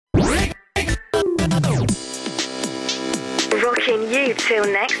stalking you till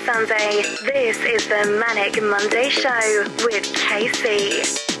next Sunday. This is the Manic Monday Show with Casey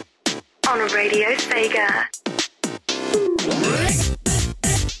on Radio Sega.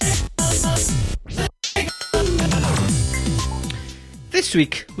 This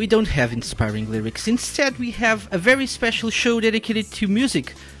week, we don't have inspiring lyrics. Instead, we have a very special show dedicated to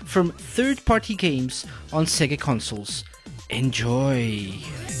music from third-party games on Sega consoles. Enjoy!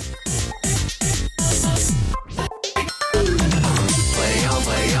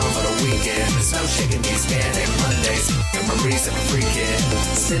 Play on for the weekend. There's no shaking these manic Mondays. Memories of a freaking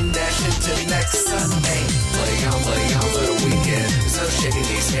spin dash into next Sunday. Play on for the weekend. There's no shaking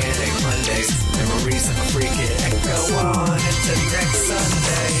these manic Mondays. Memories of a freaking and go on into next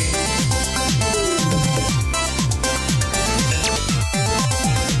Sunday.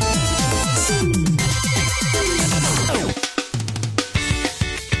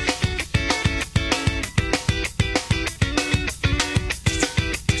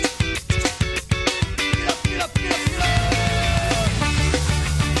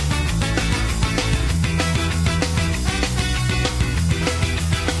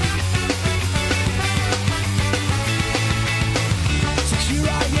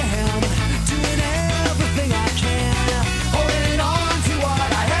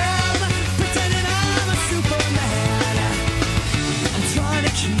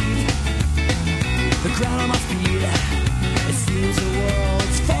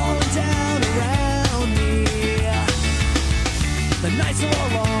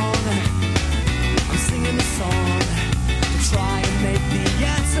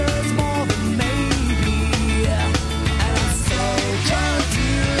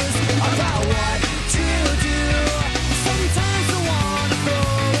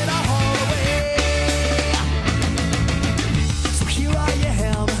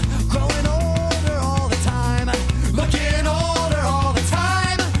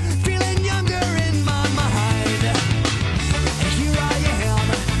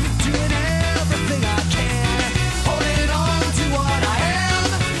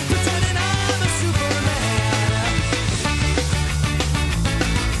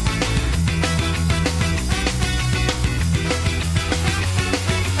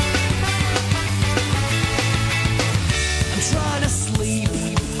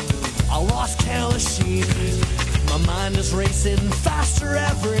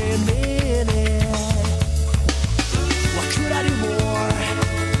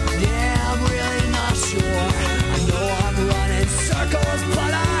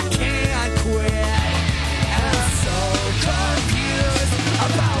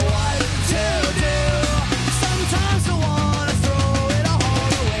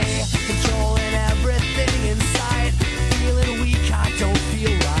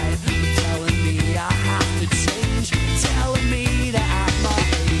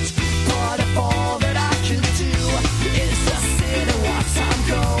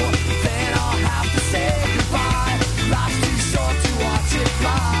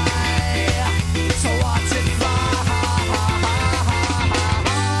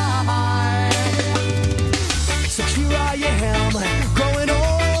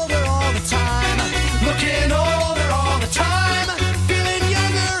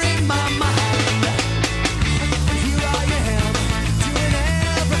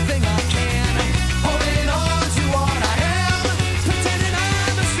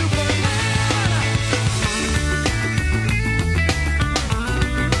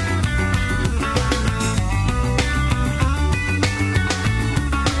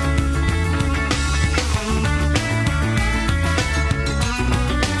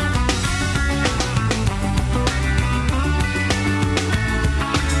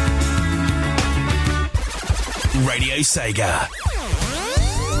 Sega.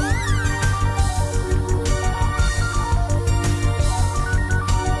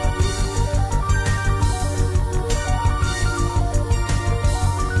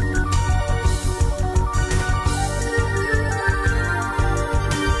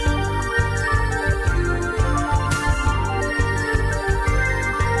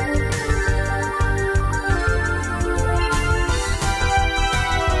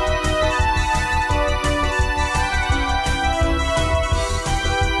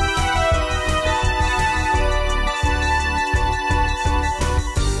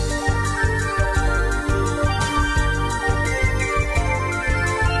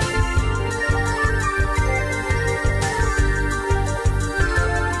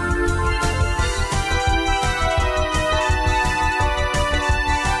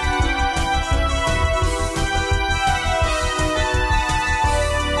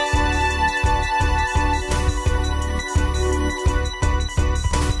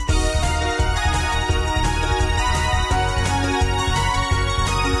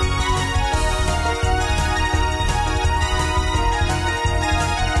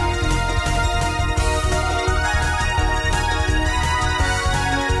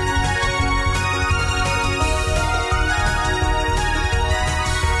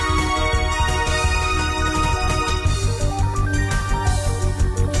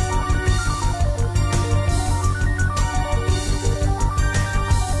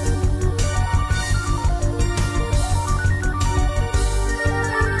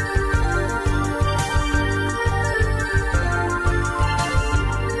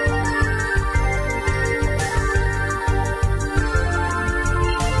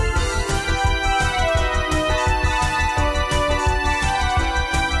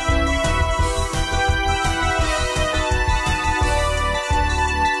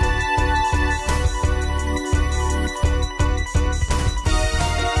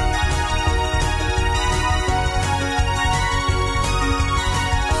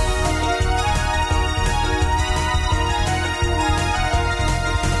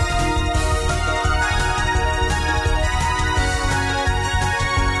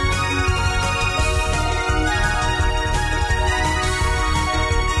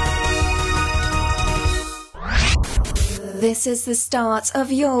 This is the start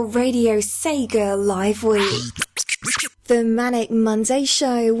of your Radio Sega Live Week. The Manic Monday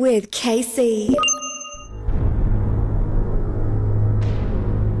Show with KC.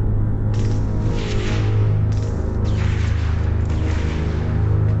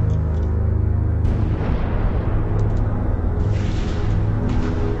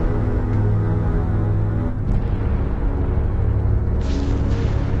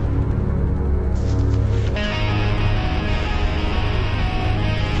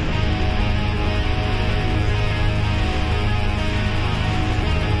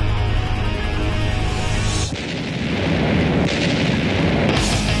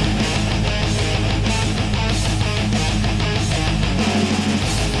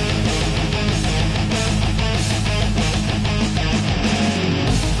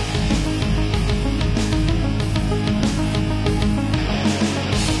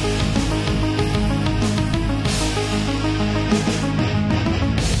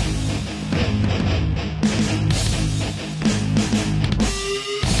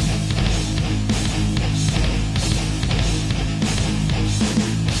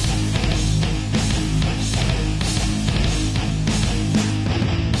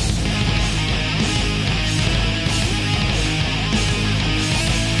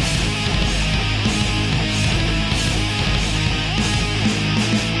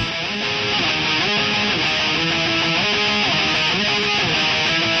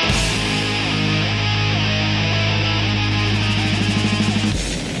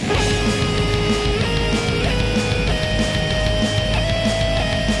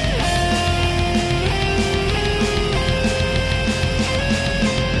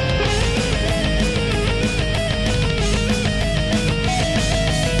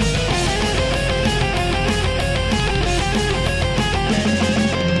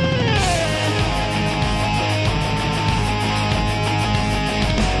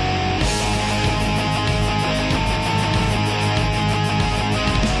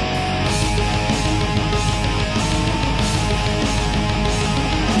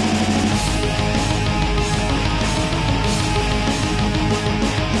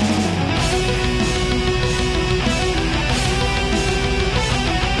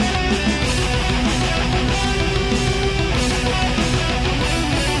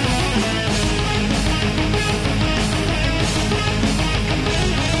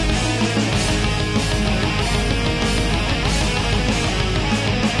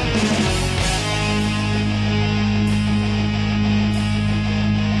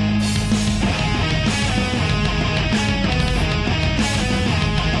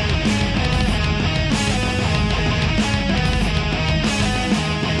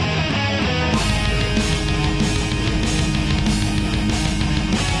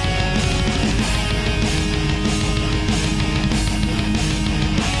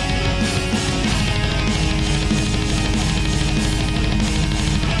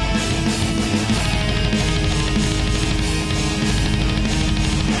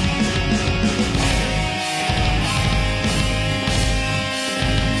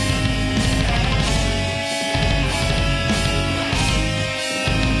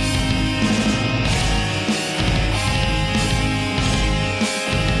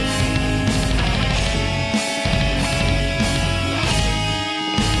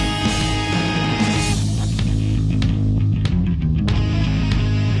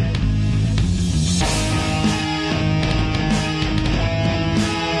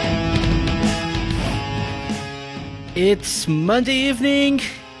 It's Monday evening.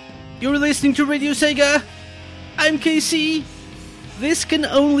 You're listening to Radio Sega. I'm KC. This can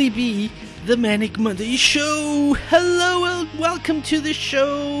only be the Manic Monday Show. Hello and welcome to the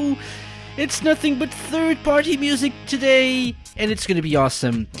show. It's nothing but third-party music today, and it's gonna be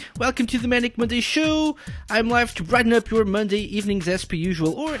awesome. Welcome to the Manic Monday Show. I'm live to brighten up your Monday evenings as per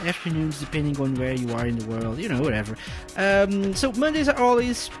usual, or afternoons depending on where you are in the world, whatever. So Mondays are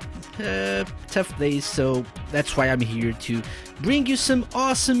always tough days, so that's why I'm here to bring you some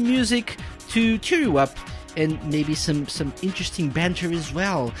awesome music to cheer you up, and maybe some interesting banter as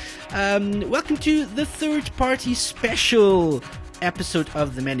well. Welcome to the third-party special episode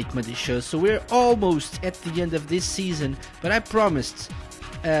of the Manic Monday Show. So we're almost at the end of this season, but I promised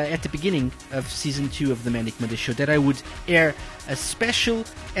at the beginning of season 2 of the Manic Monday Show that I would air a special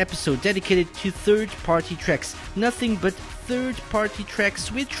episode dedicated to third-party tracks. Nothing but third-party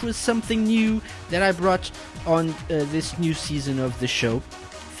tracks, which was something new that I brought on this new season of the show.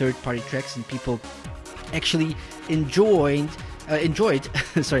 Third-party tracks, and people actually enjoyed the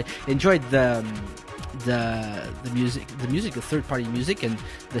music, the third-party music, and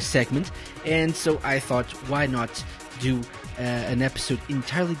the segment. And so I thought, why not do an episode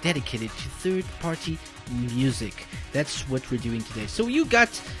entirely dedicated to third-party music. That's what we're doing today. So you had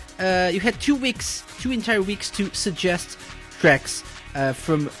 2 entire weeks to suggest tracks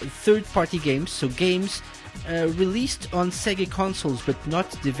from third-party games, so games released on Sega consoles but not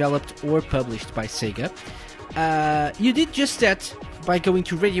developed or published by Sega. You did just that by going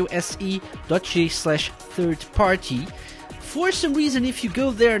to radiose.ga/thirdparty. For some reason, if you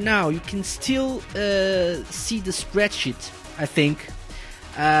go there now, you can still see the spreadsheet, I think.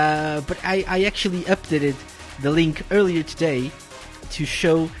 But I actually updated the link earlier today to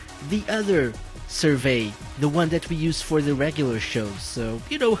show the other survey, the one that we use for the regular shows. So,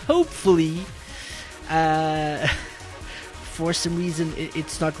 hopefully, for some reason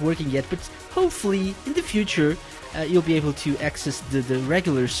it's not working yet, but hopefully in the future you'll be able to access the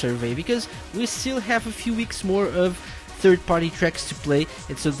regular survey, because we still have a few weeks more of third-party tracks to play,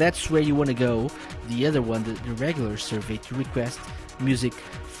 and so that's where you want to go, the other one, the regular survey, to request music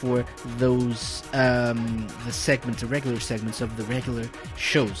for those the regular segments of the regular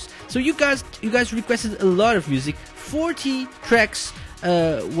shows. So you guys requested a lot of music. 40 tracks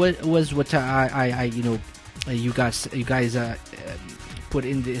was what you guys put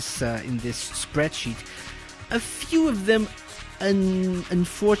in this spreadsheet. A few of them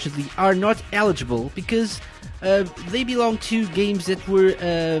unfortunately are not eligible because they belong to games that were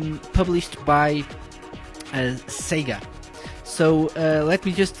published by Sega. So let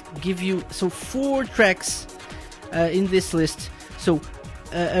me just give you 4 tracks in this list. So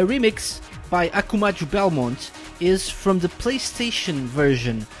a remix by Akumaju Belmont is from the PlayStation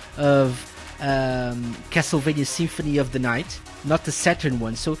version of Castlevania Symphony of the Night, not the Saturn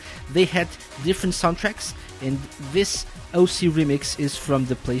one. So they had different soundtracks, and this OC remix is from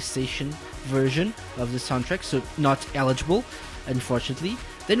the PlayStation version of the soundtrack, so not eligible, unfortunately.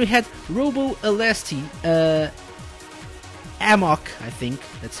 Then we had Robo Alesti, Amok, I think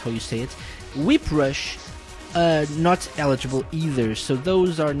that's how you say it, Whip Rush, not eligible either, so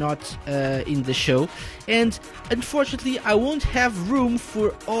those are not in the show. And unfortunately I won't have room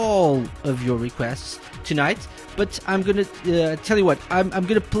for all of your requests tonight, but I'm gonna tell you what, I'm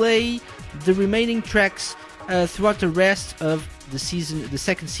gonna play the remaining tracks throughout the rest of the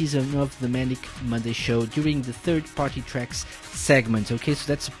second season of the Manic Monday Show during the third-party tracks segment. Okay, so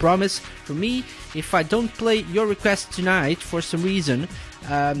that's a promise from me. If I don't play your request tonight for some reason,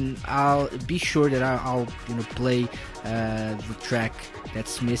 I'll be sure that I'll play the track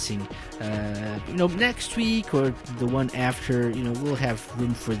that's missing. Next week or the one after. We'll have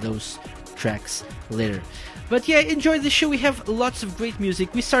room for those tracks later. But yeah, enjoy the show. We have lots of great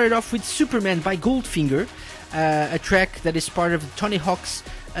music. We started off with Superman by Goldfinger, a track that is part of Tony Hawk's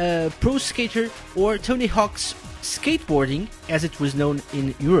Pro Skater, or Tony Hawk's Skateboarding, as it was known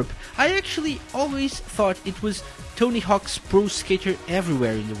in Europe. I actually always thought it was Tony Hawk's Pro Skater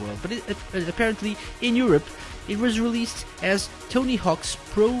everywhere in the world, but apparently in Europe it was released as Tony Hawk's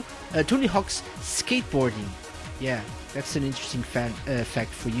Skateboarding. Yeah, that's an interesting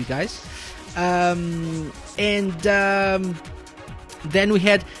fact for you guys. Then we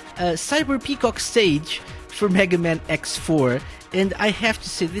had Cyber Peacock Stage for Mega Man X4, and I have to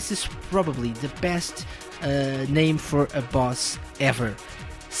say this is probably the best name for a boss ever.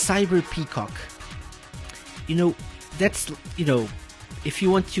 Cyber Peacock. That's if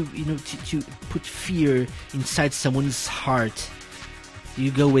you want to to put fear inside someone's heart,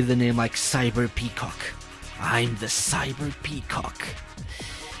 you go with a name like Cyber Peacock. I'm the Cyber Peacock.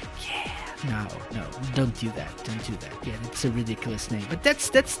 No, don't do that. Yeah, it's a ridiculous name. But that's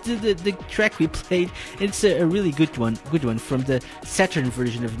the track we played. It's a really good one from the Saturn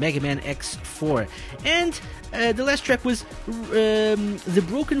version of Mega Man X4. And the last track was the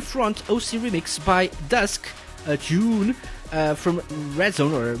Broken Front OC remix by Dusk, a tune from Red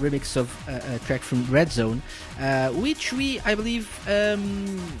Zone, or a remix of a track from Red Zone, which we, I believe,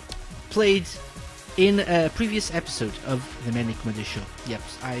 played in a previous episode of the Manic Monday Show. Yep,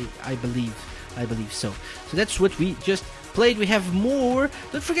 I believe so. So that's what we just played. We have more.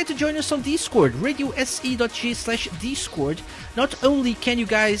 Don't forget to join us on Discord, radiose.ga/Discord. Not only can you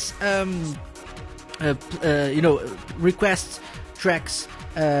guys request tracks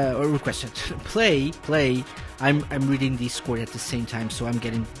or request it, play. I'm reading Discord at the same time, so I'm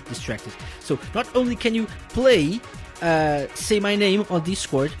getting distracted. So not only can you play, say my name on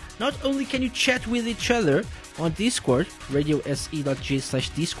Discord, not only can you chat with each other on Discord,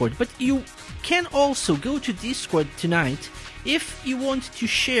 radiose.ga/Discord, but you can also go to Discord tonight if you want to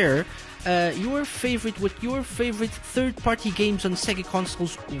share what your favorite third-party games on Sega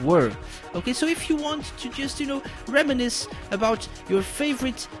consoles were. Okay, so if you want to just reminisce about your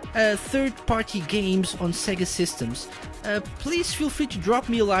favorite third-party games on Sega systems, please feel free to drop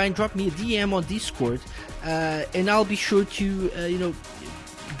me a line, drop me a DM on Discord, and I'll be sure to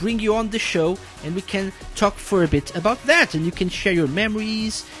bring you on the show, and we can talk for a bit about that, and you can share your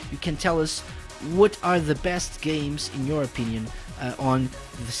memories. You can tell us what are the best games in your opinion on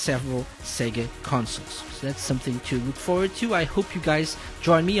the several Sega consoles. So that's something to look forward to. I hope you guys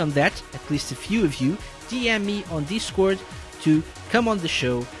join me on that, at least a few of you. DM me on Discord to come on the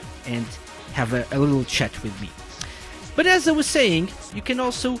show and have a little chat with me. But as I was saying, you can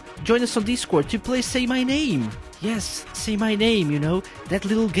also join us on Discord to play Say My Name. Yes, Say My Name, that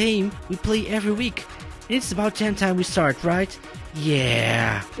little game we play every week. It's about 10 time we start, right?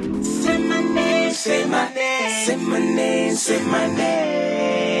 Yeah. Say my name, say my name, say my name, say my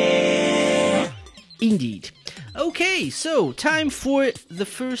name. Indeed. Okay, so time for the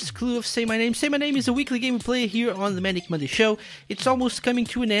first clue of Say My Name. Say My Name is a weekly game we play here on the Manic Monday Show. It's almost coming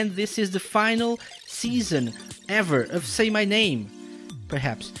to an end. This is the final season ever of Say My Name,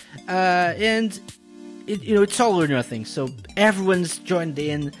 perhaps. And it's all or nothing. So everyone's joined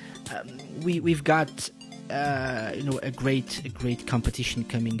in. We've got a great competition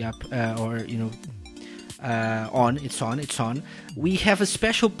coming up, It's on. We have a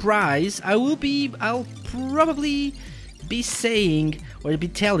special prize. I'll probably be saying or be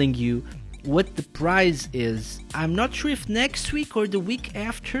telling you what the prize is. I'm not sure if next week or the week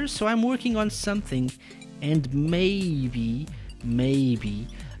after, so I'm working on something, and maybe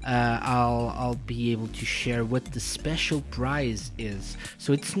I'll be able to share what the special prize is.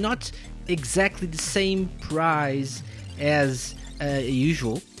 So it's not exactly the same prize as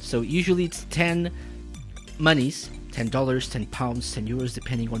usual. So usually it's 10 monies, $10, 10 pounds, 10 euros,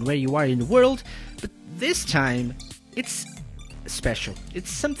 depending on where you are in the world. But this time it's special. It's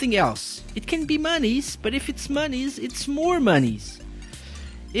something else. It can be monies, but if it's monies, it's more monies.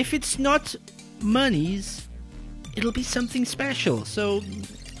 If it's not monies, it'll be something special. So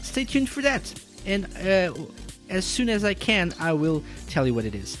stay tuned for that. And as soon as I can, I will tell you what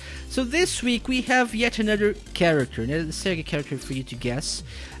it is. So this week we have yet another character, another Sega character for you to guess.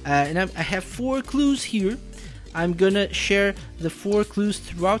 And I have 4 clues here. I'm gonna share the 4 clues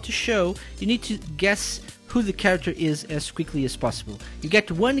throughout the show. You need to guess who the character is as quickly as possible. You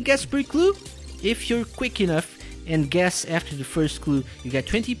get 1 guess per clue. If you're quick enough and guess after the first clue, you get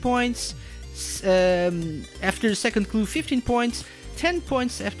 20 points. After the second clue, 15 points. 10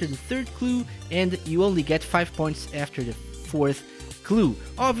 points after the third clue, and you only get 5 points after the 4th clue.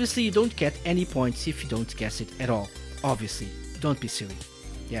 Obviously, you don't get any points if you don't guess it at all. Obviously, don't be silly.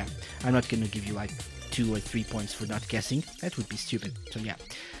 Yeah, I'm not gonna give you like 2 or 3 points for not guessing. That would be stupid. So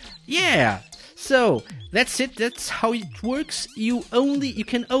yeah. So that's it. That's how it works. You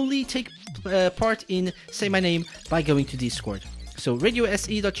can only take part in Say My Name by going to Discord. So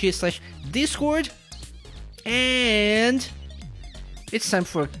radiose.ga/Discord, and it's time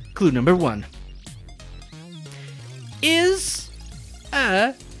for clue number 1. Is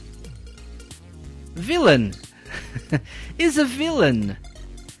a villain. Is a villain.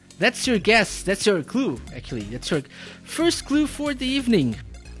 That's your guess. That's your clue, actually. That's your first clue for the evening.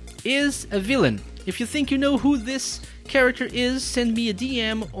 Is a villain. If you think you know who this character is, send me a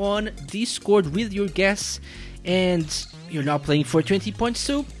DM on Discord with your guess. And you're not playing for 20 points,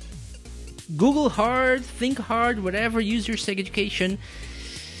 so Google hard, think hard, whatever, use your Sega education,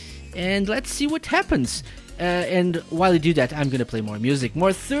 and let's see what happens. And while you do that, I'm gonna play more music,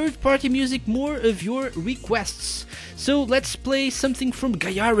 more third-party music, more of your requests. So let's play something from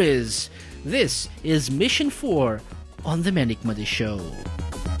Gayares. This is Mission 4 on the Manic Monday Show.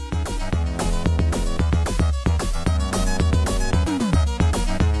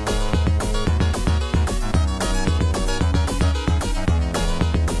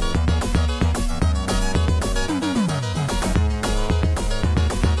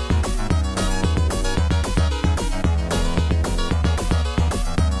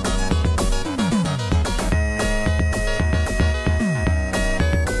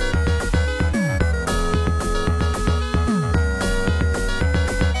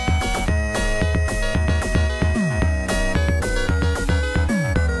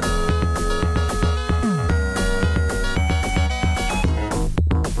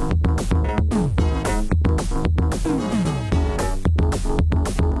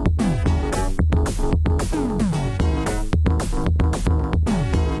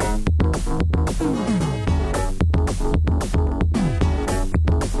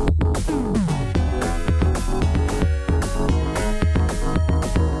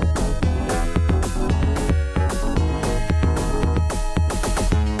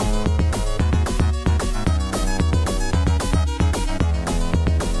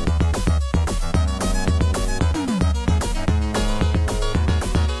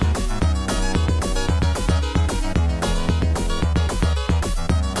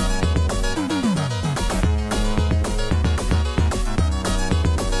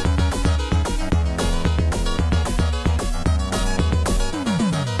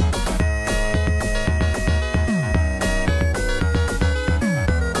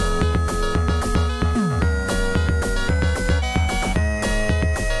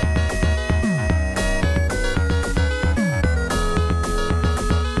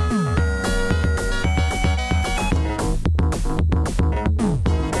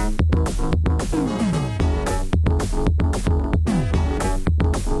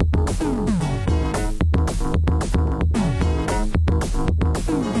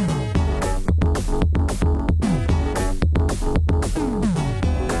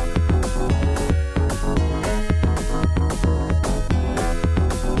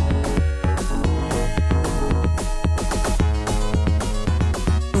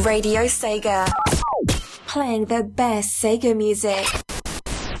 Radio Sega. Playing the best Sega music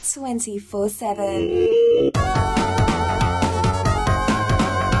 24/7.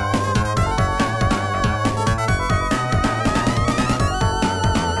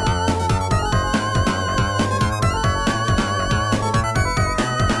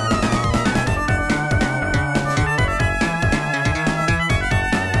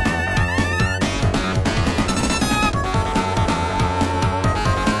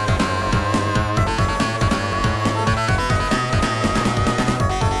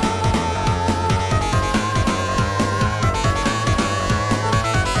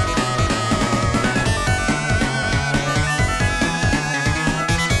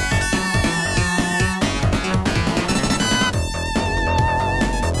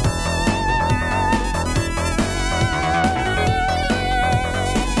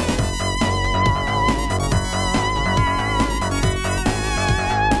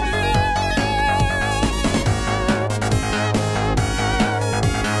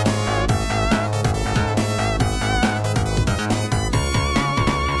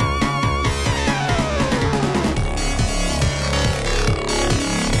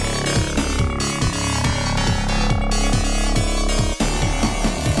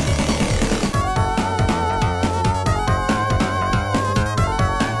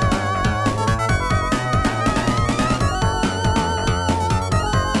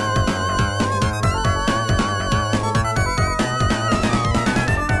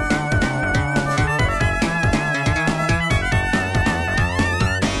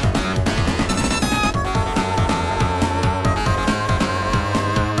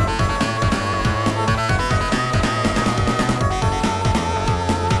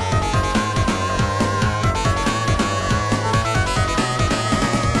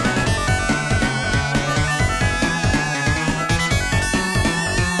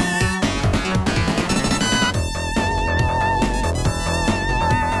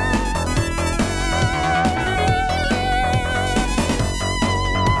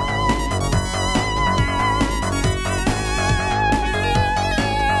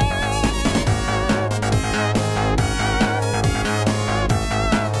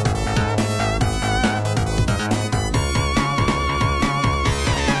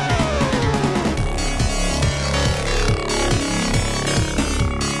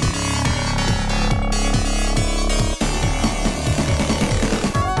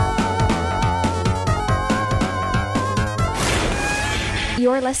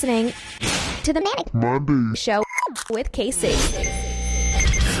 You're listening to the Manic Monday Show with Casey.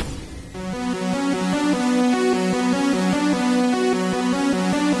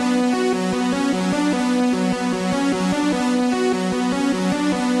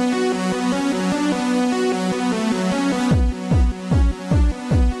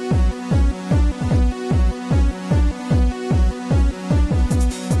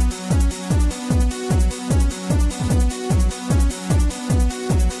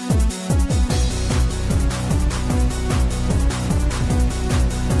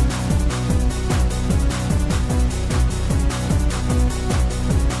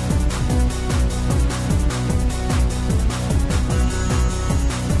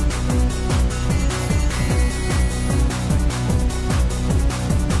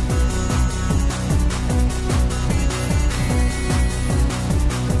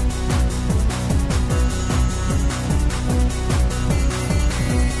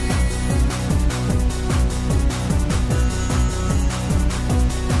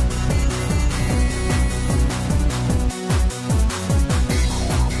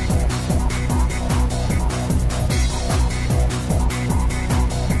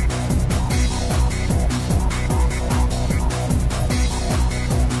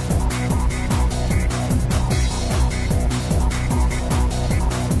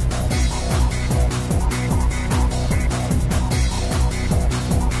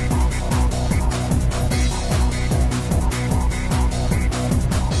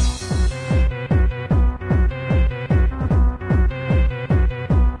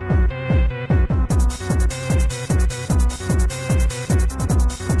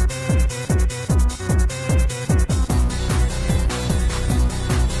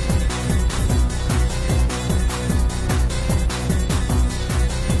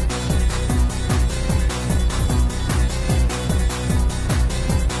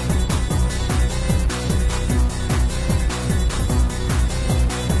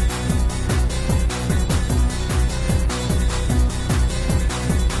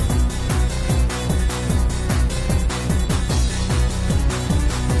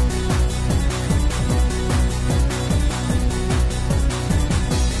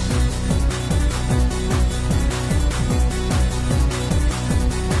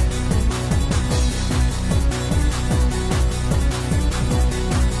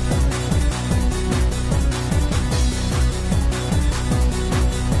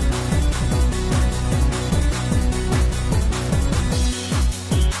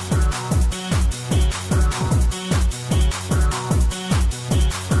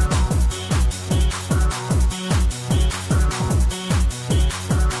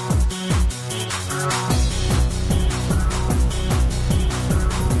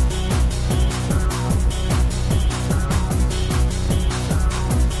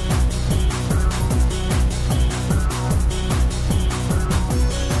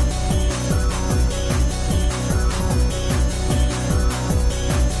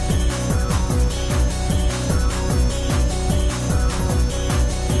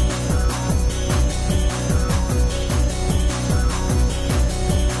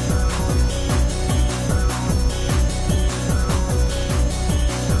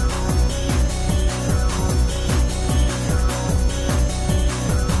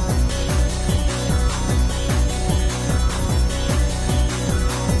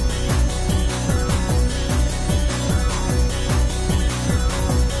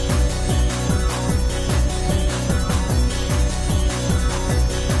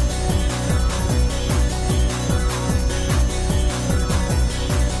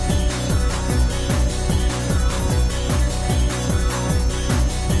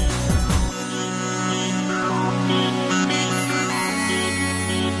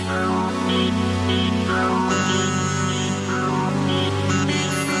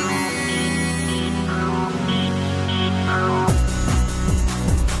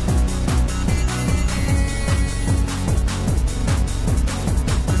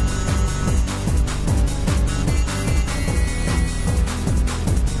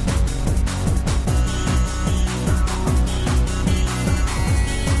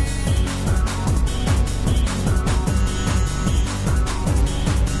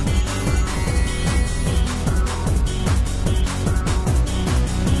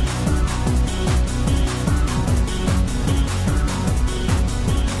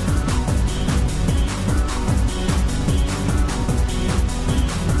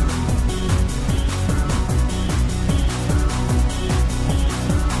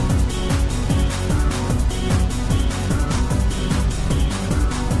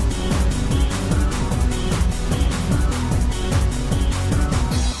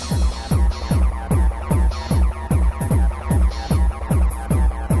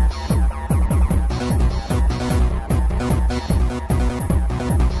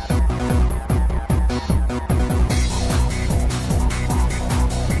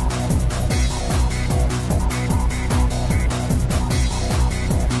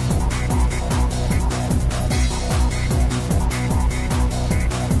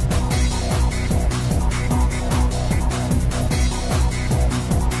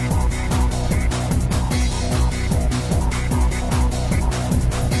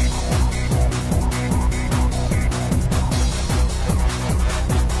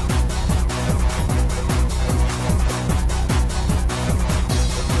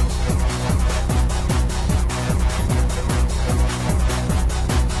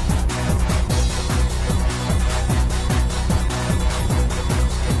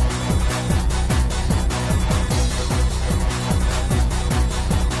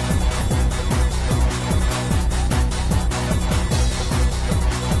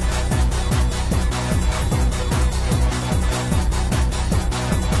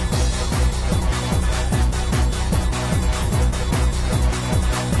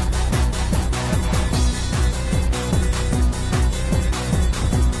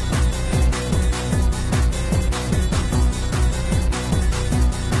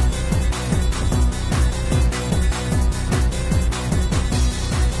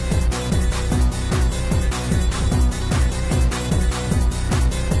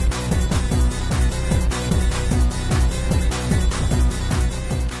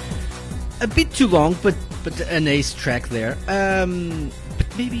 a bit too long, but an ace track there.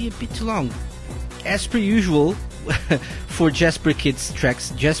 But maybe a bit too long. As per usual, for Jasper Kid's tracks,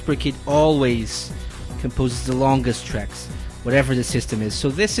 Jasper Kid always composes the longest tracks, whatever the system is. So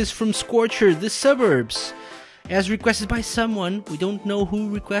this is from Scorcher, The Suburbs, as requested by someone. We don't know who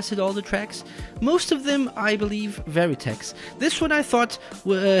requested all the tracks. Most of them, I believe, Veritex. This one I thought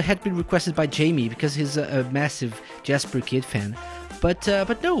had been requested by Jamie, because he's a massive Jasper Kid fan. But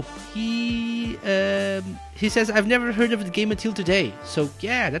no, he says, I've never heard of the game until today. So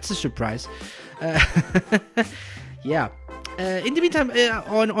yeah, that's a surprise. Yeah. In the meantime,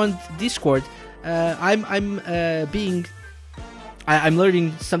 on Discord, I'm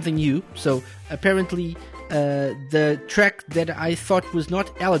learning something new. So apparently, the track that I thought was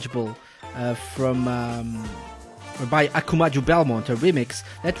not eligible by Akumaju Belmont, a remix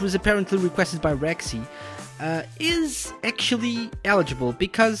that was apparently requested by Rexy, is actually eligible,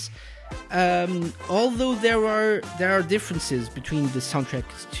 because although there are differences between the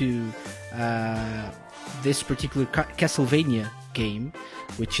soundtracks to this particular Castlevania game,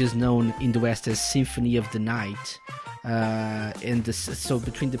 which is known in the West as Symphony of the Night, so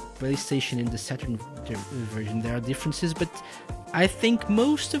between the PlayStation and the Saturn version there are differences, but I think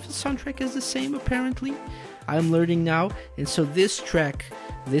most of the soundtrack is the same, apparently. I'm learning now, and so this track,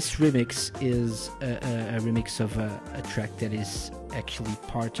 this remix, is a remix of a track that is actually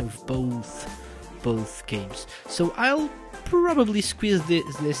part of both games. So I'll probably squeeze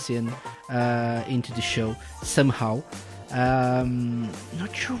this in into the show somehow.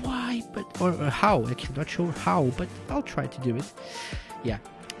 Not sure why, or how. Actually, not sure how, but I'll try to do it. Yeah.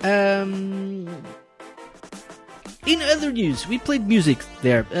 In other news, we played musics.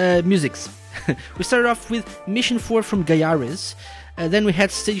 We started off with Mission 4 from Gaiares. Then we had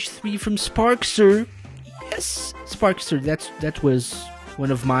Stage 3 from Sparkster. Yes, Sparkster. That was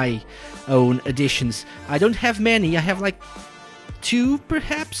one of my own additions. I don't have many. I have like 2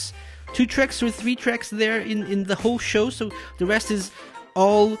 perhaps. 2 tracks or 3 tracks there in the whole show. So the rest is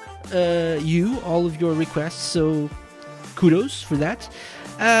all all of your requests. So kudos for that.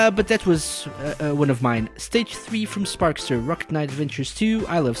 But that was one of mine. Stage 3 from Sparkster, Rocket Knight Adventures 2.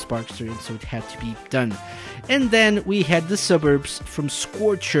 I love Sparkster, and so it had to be done. And then we had The Suburbs from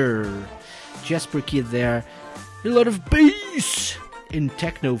Scorcher. Jasper Kid there. A lot of bass and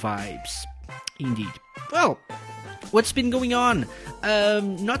techno vibes. Indeed. Well, what's been going on?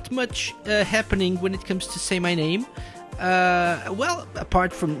 Not much happening when it comes to Say My Name. Well,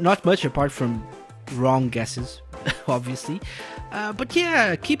 apart from wrong guesses, obviously. But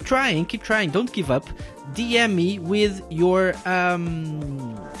yeah, keep trying, don't give up. DM me with your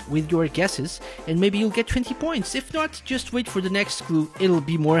guesses, and maybe you'll get 20 points. If not, just wait for the next clue, it'll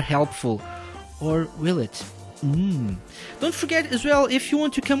be more helpful. Or will it? Don't forget as well, if you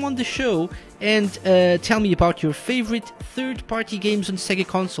want to come on the show and tell me about your favorite third-party games on Sega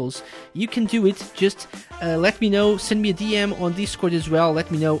consoles, you can do it. Just let me know, send me a DM on Discord as well.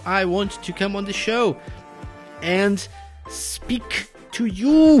 Let me know, I want to come on the show and speak to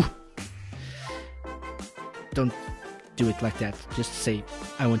you. Don't do it like that. Just say,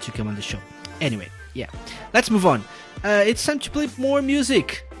 I want to come on the show. Anyway, yeah. Let's move on. It's time to play more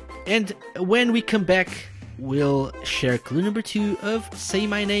music. And when we come back, we'll share clue number 2 of Say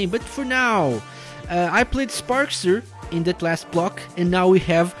My Name. But for now, I played Sparkster in that last block, and now we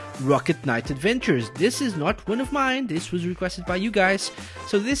have Rocket Knight Adventures. This is not one of mine. This was requested by you guys.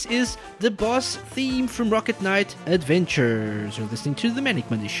 So this is the boss theme from Rocket Knight Adventures. You're listening to The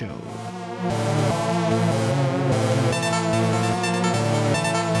Manic Monday Show.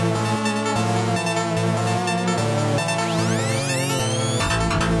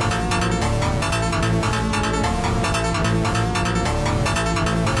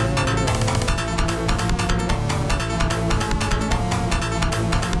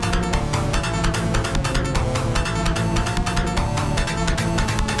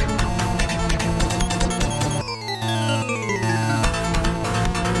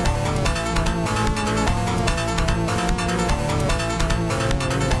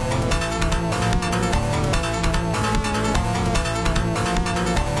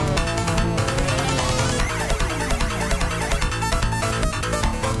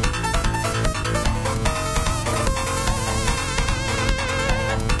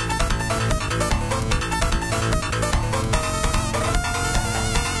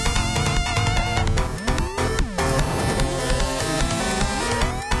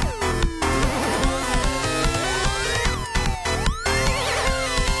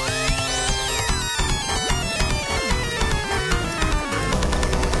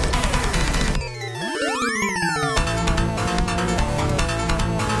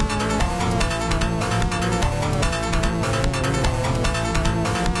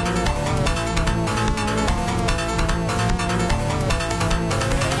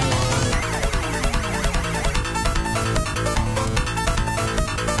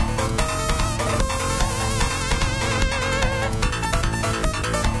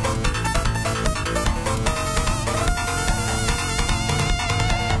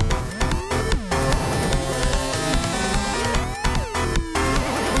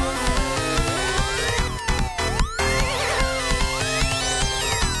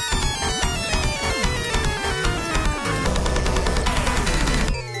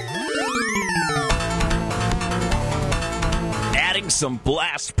 some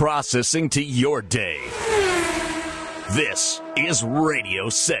blast processing to your day. This is Radio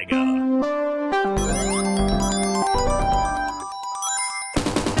Sega.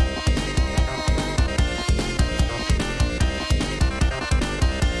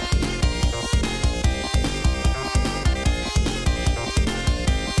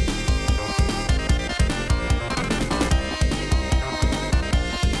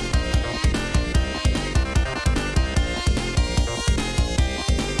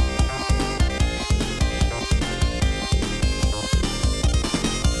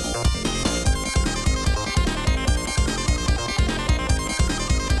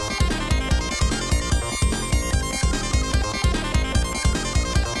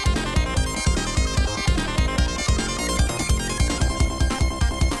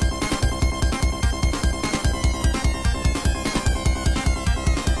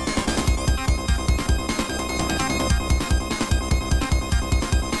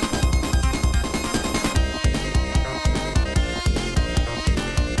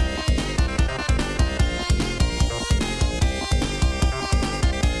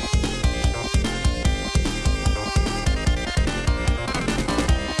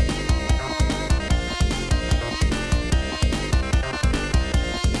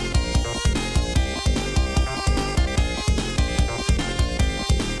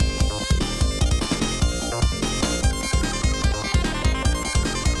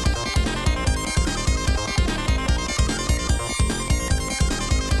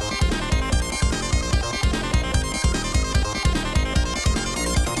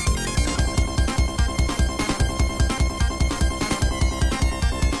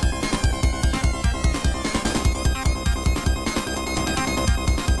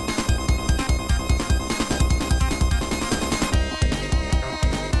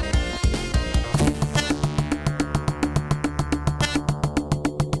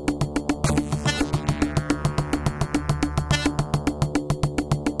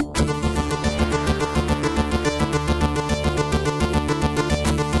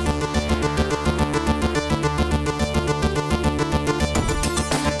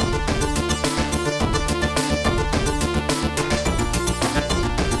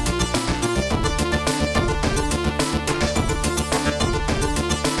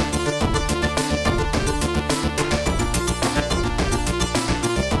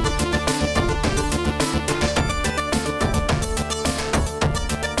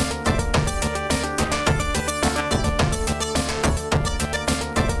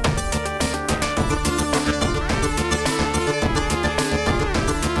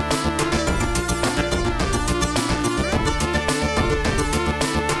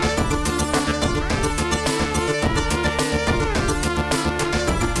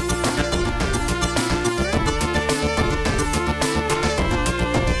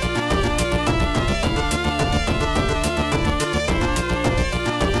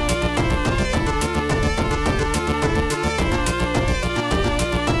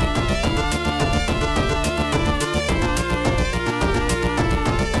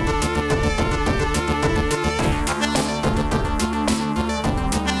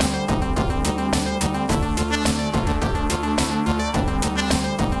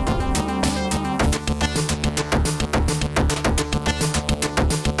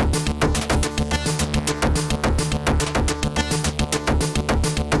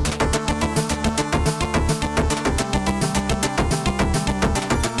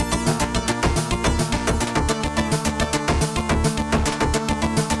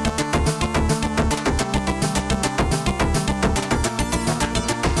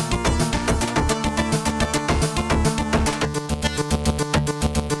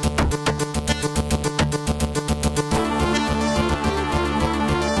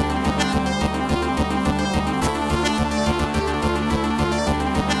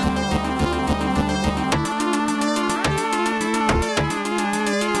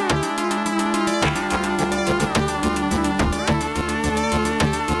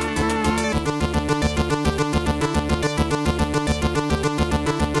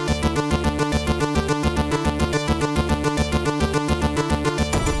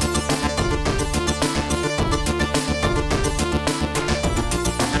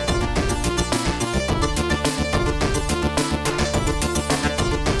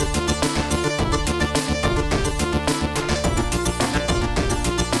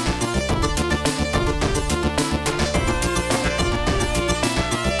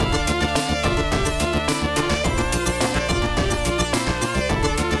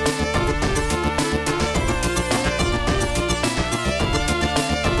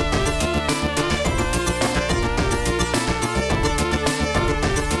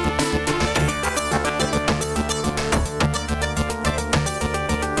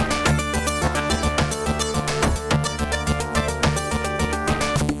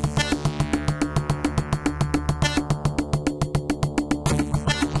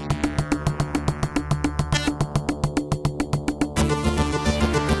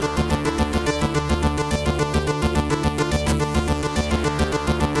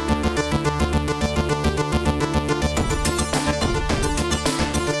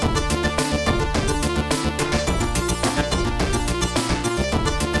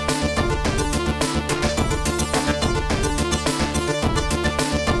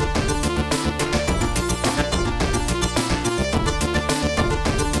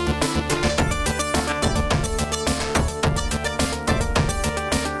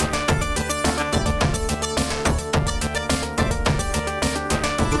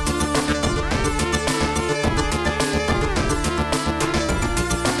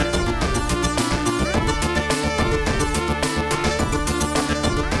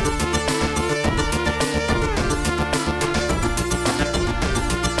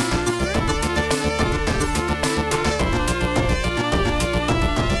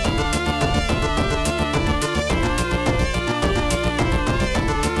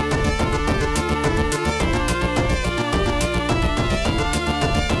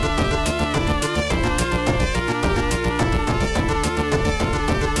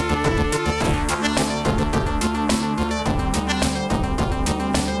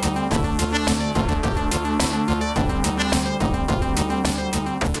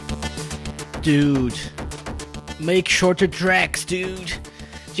 Dude, make shorter tracks, dude.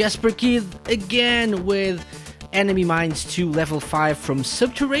 Jasper Keith again with Enemy Mines 2 Level 5 from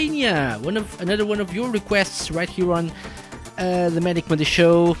Subterranea. Another one of your requests right here on the Manic Monday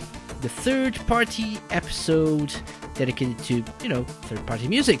Show, the third-party episode dedicated to, third-party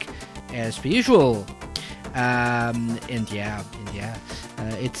music, as per usual.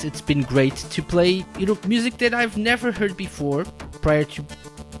 It's been great to play, music that I've never heard before prior to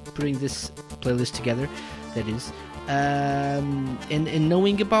putting this playlist together. That is, and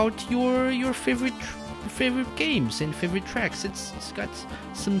knowing about your favorite games and favorite tracks. It's got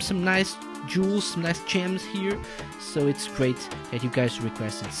some nice jewels, some nice gems here. So it's great that you guys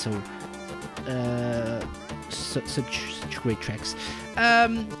requested such great tracks.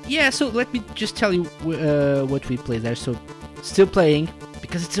 So let me just tell you what we played there. So still playing,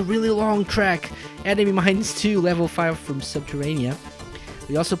 because it's a really long track, Enemy Mines 2 Level 5 from Subterranea.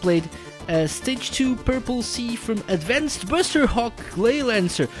 We also played Stage 2 Purple Sea from Advanced Buster Hawk Glay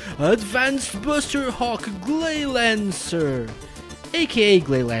Lancer. Advanced Buster Hawk Glay Lancer, aka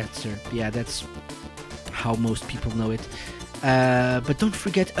Glay Lancer. Yeah, that's how most people know it. But don't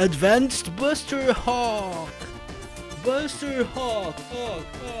forget Advanced Buster Hawk. Buster Hawk.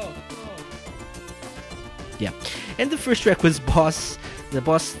 Yeah, and the first track was the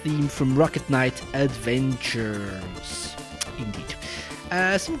boss theme from Rocket Knight Adventures. Indeed.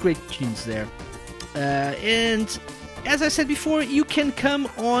 Some great tunes there. And as I said before, you can come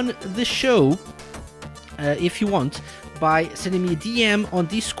on the show if you want by sending me a DM on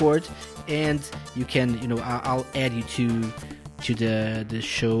Discord, and you can, I'll add you to the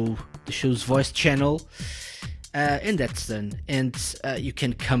show's voice channel. And that's done. And you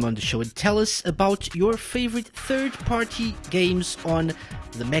can come on the show and tell us about your favorite third-party games on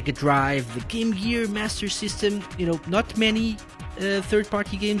the Mega Drive, the Game Gear Master System. Not many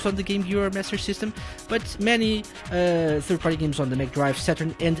third-party games on the Game Gear Master System, but many third-party games on the Mega Drive,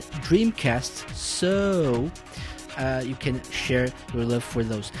 Saturn, and Dreamcast. So you can share your love for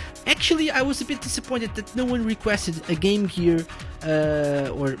those. Actually, I was a bit disappointed that no one requested a Game Gear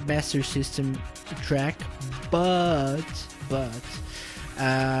or Master System track, but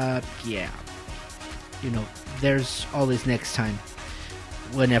there's always next time,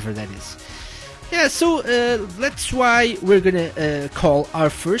 whenever that is. Yeah, so that's why we're gonna call our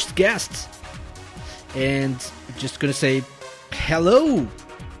first guest, and just gonna say hello.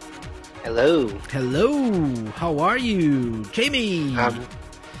 Hello. How are you, Jamie?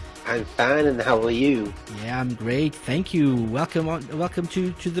 I'm fine, and how are you? Yeah, I'm great. Thank you. Welcome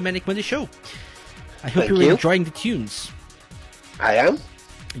to the Manic Monday Show. I hope Thank you're you. enjoying the tunes. I am.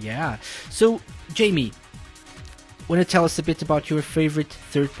 Yeah. So, Jamie, want to tell us a bit about your favorite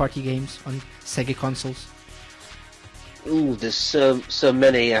third-party games on Sega consoles? Ooh, there's so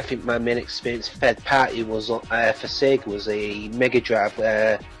many. I think my main experience third party was for Sega was a Mega Drive.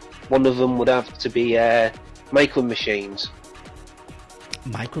 One of them would have to be Micro Machines.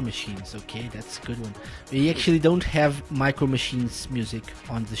 Micro Machines, okay, that's a good one. We actually don't have Micro Machines music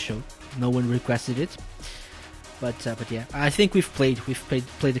on the show. No one requested it, but yeah, I think we've played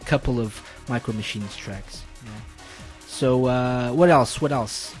a couple of Micro Machines tracks. Yeah. So what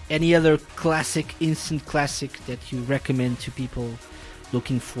else? Any other instant classic that you recommend to people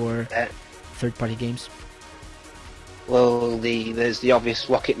looking for third-party games? Well, there's the obvious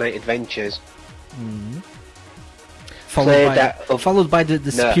Rocket Knight Adventures. Mm-hmm. Followed by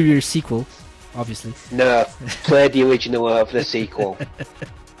the superior sequel, obviously. No, play the original of the sequel.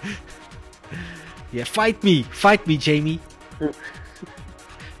 Yeah, fight me, Jamie.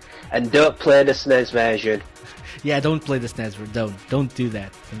 And don't play the SNES version. Yeah, don't play the SNES version. Don't do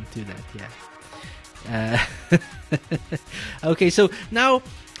that. Yeah. Okay, so now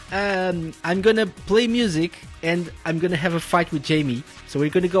I'm gonna play music and I'm gonna have a fight with Jamie. So we're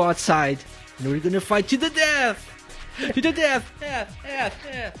gonna go outside and we're gonna fight to the death. To the death. Yeah.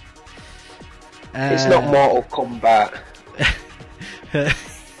 It's not Mortal Kombat.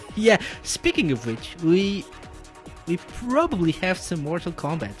 Yeah, speaking of which, we probably have some Mortal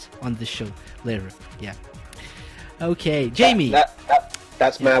Kombat on the show later. Yeah. Okay, Jamie.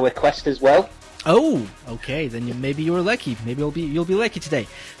 That's my request as well. Oh, okay. Then maybe you're lucky. Maybe you'll be lucky today.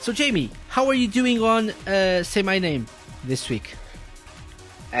 So, Jamie, how are you doing on Say My Name this week?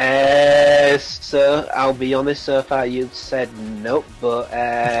 So I'll be honest. So far, you've said no, but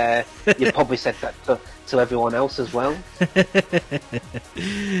you probably said that to everyone else as well.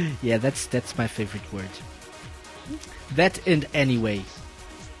 Yeah, that's my favorite word. That and anyway.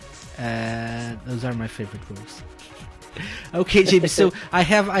 Those are my favorite words. Okay, Jamie. So I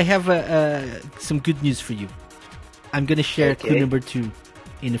have some good news for you. I'm gonna share clue number 2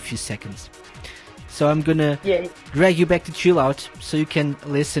 in a few seconds. So I'm gonna drag you back to Chill Out so you can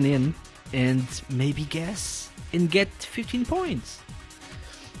listen in and maybe guess and get 15 points.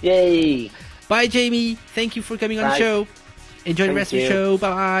 Yay! Bye, Jamie. Thank you for coming on the Bye. show. Enjoy the Thank rest of the you. show.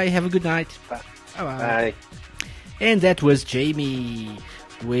 Bye. Have a good night. Bye. Bye. Bye. And that was Jamie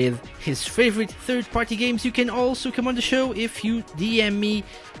with his favorite third-party games. You can also come on the show if you DM me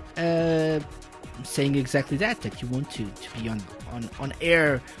saying exactly that you want to be on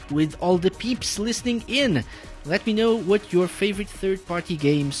air with all the peeps listening in. Let me know what your favorite third-party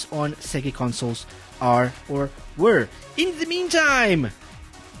games on Sega consoles are or were. In the meantime,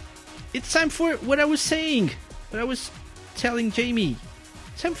 it's time for what I was saying, what I was telling Jamie.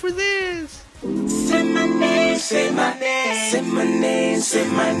 Time for this. Say my name, say my name, say my name, say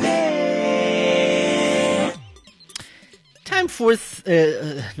my name. Time for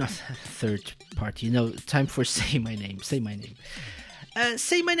not third party. No, time for say my name. Say my name.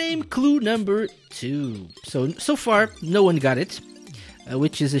 Say my name. Clue number 2. So far, no one got it,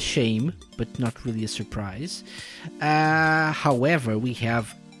 which is a shame, but not really a surprise. However, we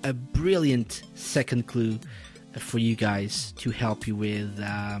have a brilliant second clue for you guys to help you with.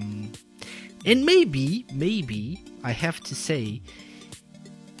 And maybe I have to say,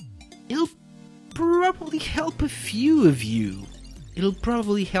 it'll probably help a few of you.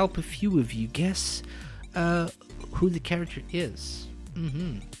 Guess who the character is.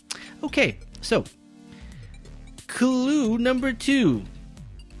 Okay, so clue number 2.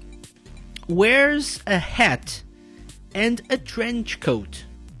 Wears a hat and a trench coat.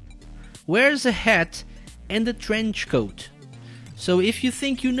 Wears a hat and a trench coat. So if you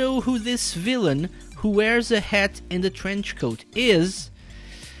think you know who this villain who wears a hat and a trench coat is,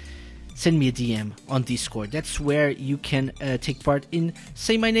 send me a DM on Discord. That's where you can take part in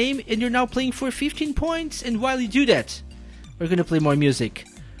Say My Name, and you're now playing for 15 points. And while you do that, we're going to play more music.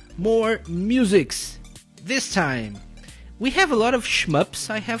 More musics. This time, we have a lot of shmups,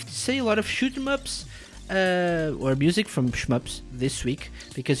 I have to say, a lot of shoot 'em ups, or music from shmups this week,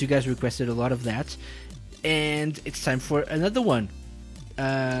 because you guys requested a lot of that. And it's time for another one,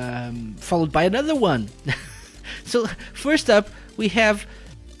 followed by another one. So first up, we have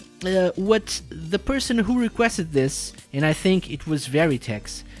what the person who requested this, and I think it was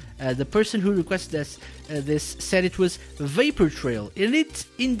Veritex. The person who requested this said it was Vapor Trail, and it's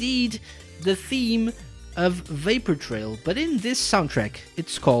indeed the theme of Vapor Trail. But in this soundtrack,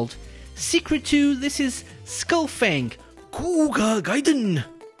 it's called Secret 2. This is Skullfang Kuga Gaiden.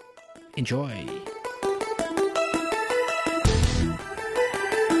 Enjoy.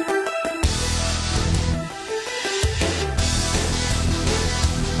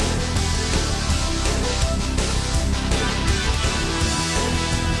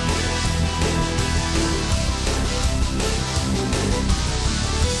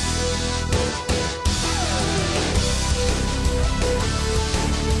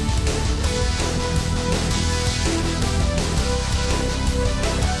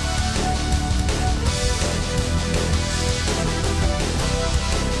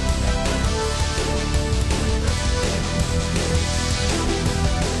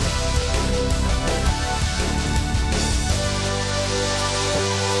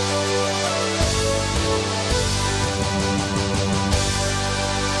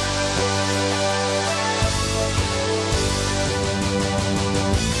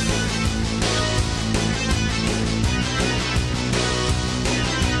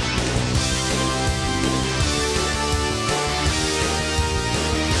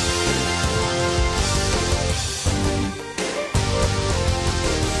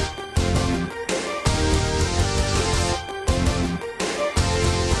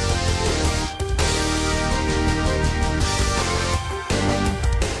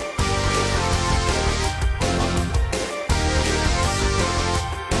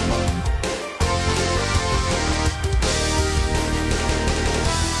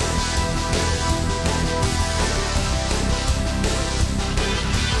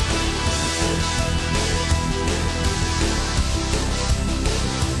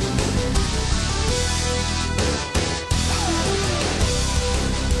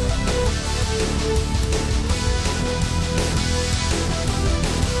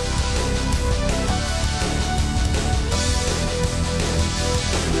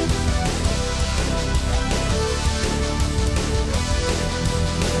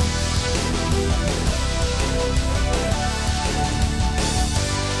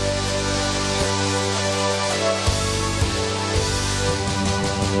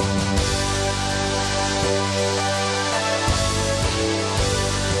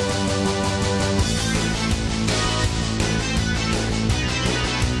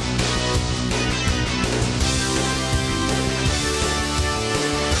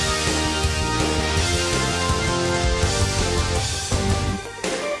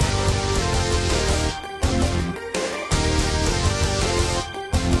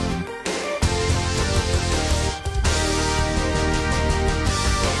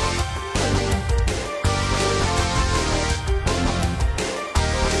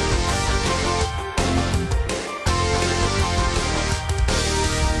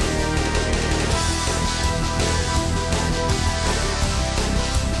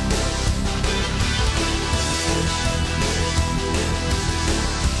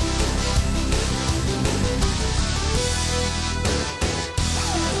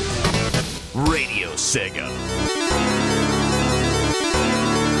 Radio Sega.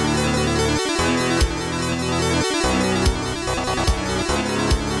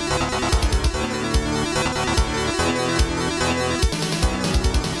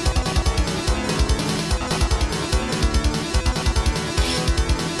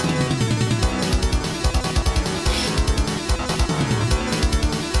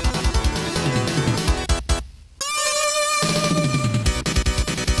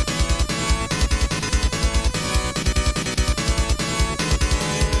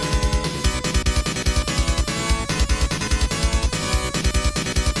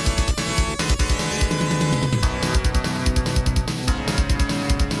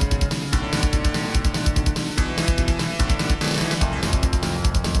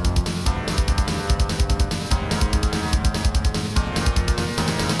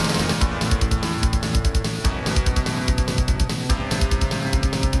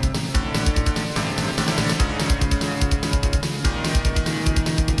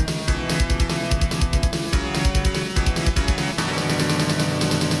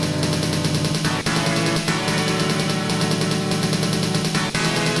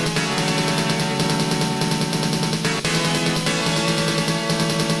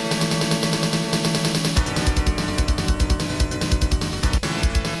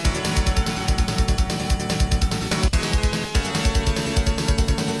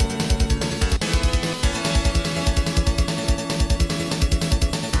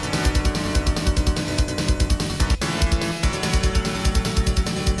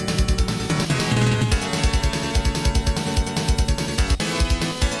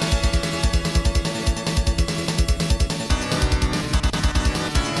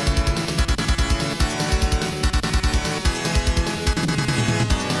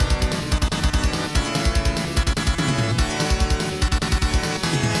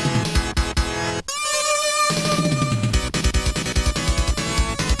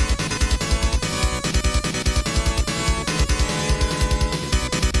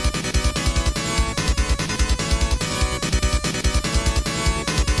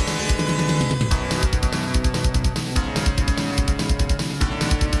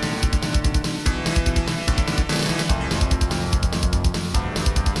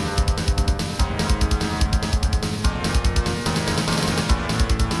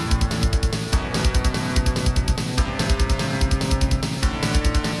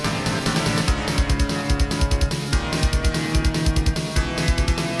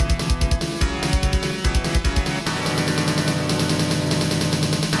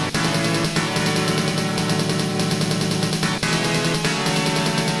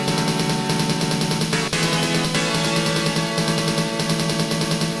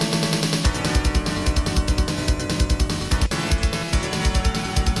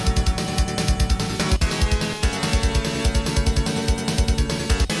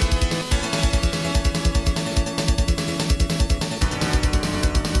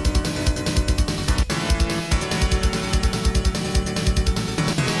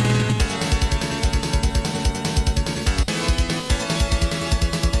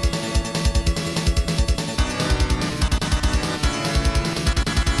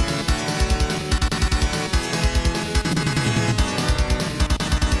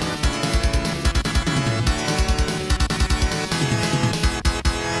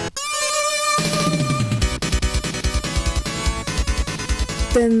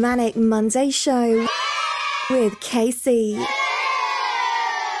 The Manic Monday Show with KC.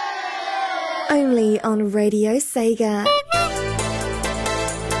 Only on Radio Sega.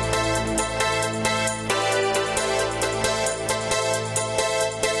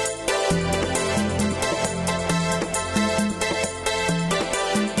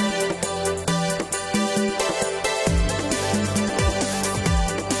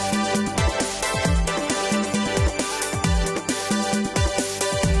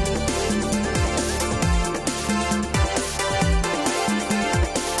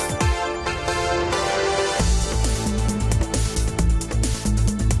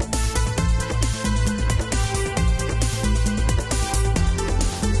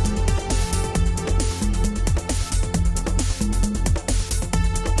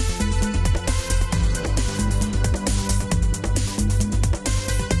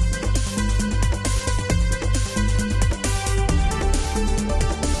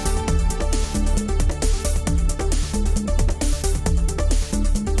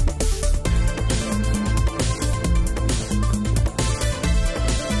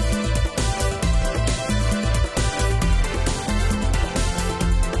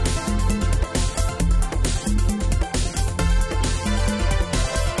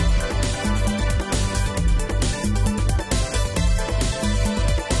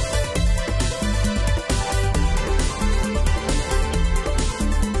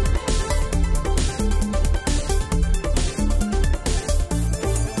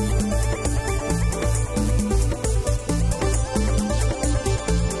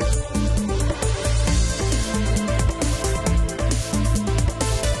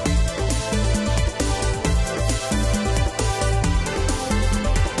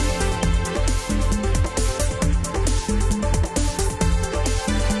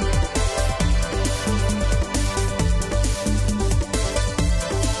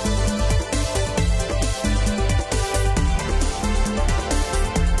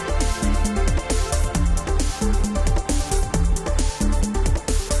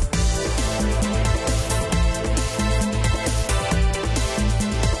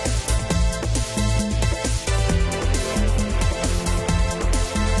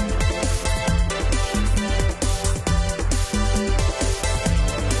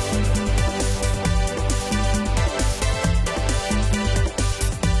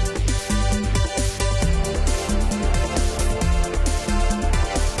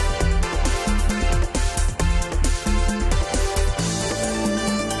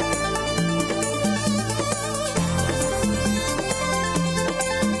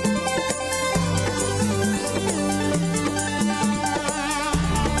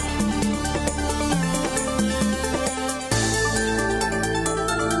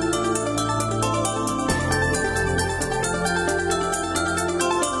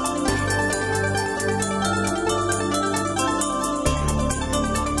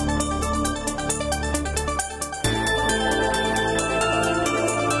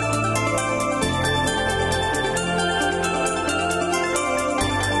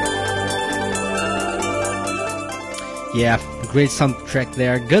 Yeah, great soundtrack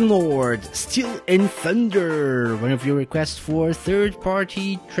there. Gunlord, Steel and Thunder, one of your requests for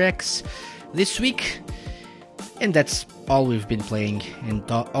third-party tracks this week. And that's all we've been playing, and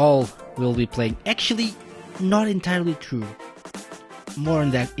all we'll be playing. Actually, not entirely true. More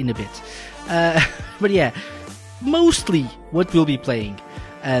on that in a bit. But yeah, mostly what we'll be playing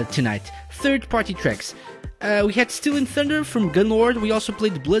tonight. Third-party tracks. We had Steel and Thunder from Gunlord. We also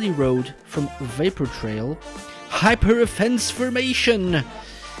played Bloody Road from Vapor Trail. Hyper Offense Formation,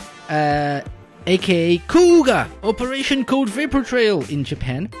 aka Kuga, Operation Code Vapor Trail in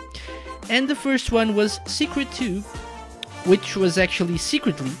Japan. And the first one was Secret 2, which was actually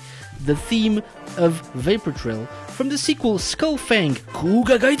secretly the theme of Vapor Trail from the sequel Skullfang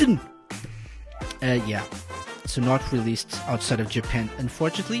Kuga Gaiden. Yeah, so not released outside of Japan,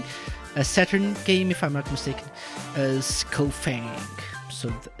 unfortunately. A Saturn game, if I'm not mistaken, Skullfang.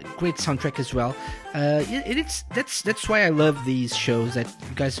 So great soundtrack as well. That's why I love these shows. That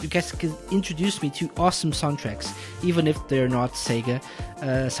you guys can introduce me to awesome soundtracks, even if they're not Sega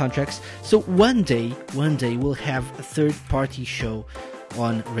soundtracks. So one day we'll have a third-party show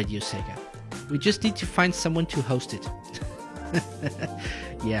on Radio Sega. We just need to find someone to host it.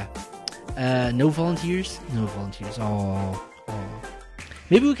 Yeah. No volunteers. Oh.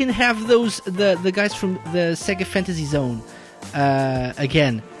 Maybe we can have the guys from the Sega Fantasy Zone.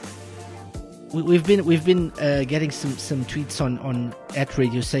 Again, we've been getting some tweets on at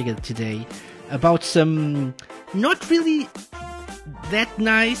Radio Sega today about some not really that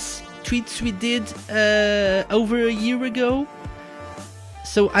nice tweets we did over a year ago.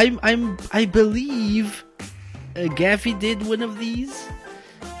 So I believe Gavi did one of these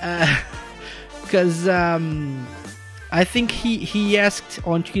because I think he asked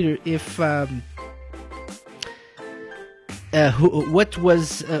on Twitter if. What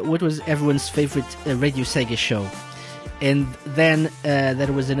was everyone's favorite Radio Sega show? And then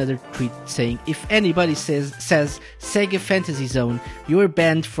there was another tweet saying, if anybody says Sega Fantasy Zone, you're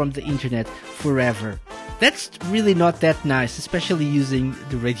banned from the internet forever. That's really not that nice, especially using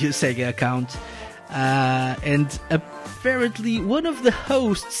the Radio Sega account. And apparently one of the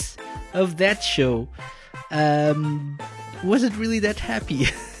hosts of that show wasn't really that happy.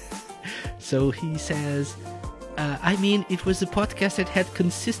 So he says... I mean, it was a podcast that had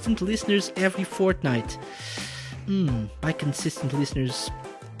consistent listeners every fortnight. By consistent listeners,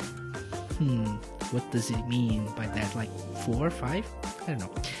 what does it mean by that? Like 4 or 5? I don't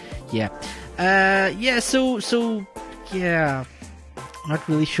know. Yeah. So, yeah. Not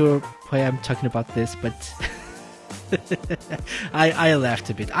really sure why I'm talking about this, but I laughed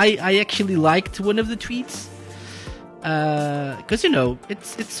a bit. I actually liked one of the tweets. Because,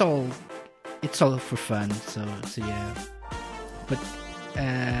 it's all for fun, so yeah. But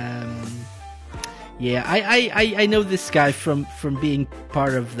yeah, I know this guy from being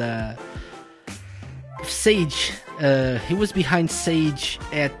part of the Sage. He was behind Sage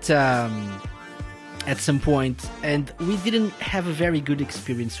at some point, and we didn't have a very good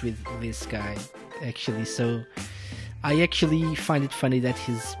experience with this guy actually. So I actually find it funny that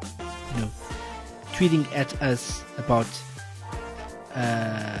he's tweeting at us about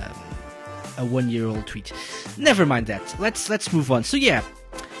a 1-year-old tweet. Never mind that. Let's move on. So yeah,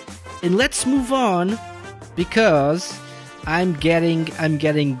 and let's move on because I'm getting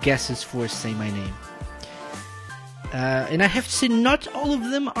guesses for Say My Name, and I have to say not all of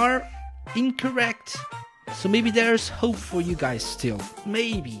them are incorrect. So maybe there's hope for you guys still.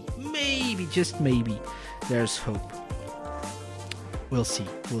 Maybe, just maybe, there's hope. We'll see.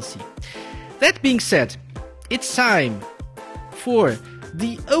 That being said, it's time for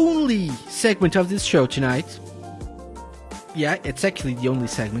the only segment of this show tonight. Yeah, it's actually the only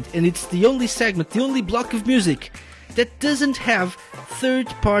segment, and it's the only segment, the only block of music that doesn't have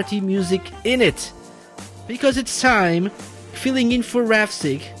third-party music in it. Because it's time, filling in for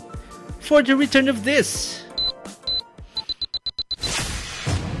Ravsig, for the return of this.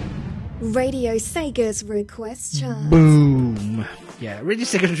 Radio Sega's request chart. Boom. Yeah, Radio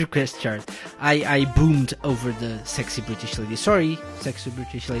Sega's request chart. I boomed over the sexy British lady. Sorry, sexy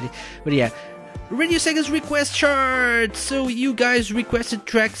British lady. But yeah, Radio Sega's request chart. So you guys requested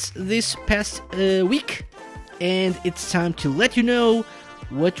tracks this past week, and it's time to let you know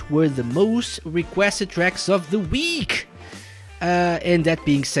what were the most requested tracks of the week. And that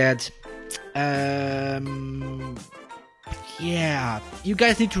being said, yeah, you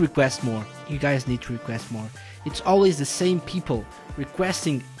guys need to request more. It's always the same people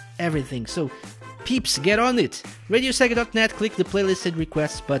requesting everything. So peeps, get on it. RadioSega.net, click the playlist and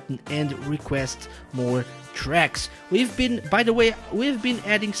requests button and request more tracks. By the way, we've been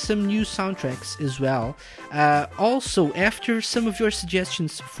adding some new soundtracks as well. Also, after some of your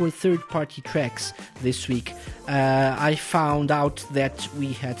suggestions for third-party tracks this week, I found out that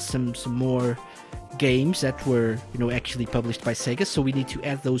we had some more games that were actually published by Sega, so we need to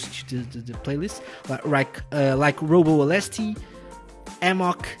add those to the playlist, like Robo LST,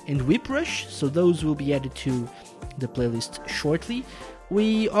 Amok, and Whip Rush. So those will be added to the playlist shortly.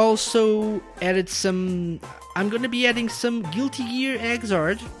 We also added I'm going to be adding some Guilty Gear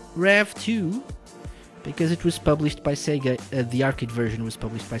Xrd Rev 2, because it was published by Sega. The arcade version was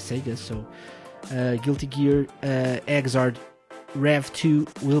published by Sega, so Guilty Gear Xrd Rev 2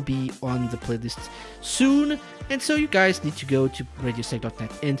 will be on the playlist soon. And so you guys need to go to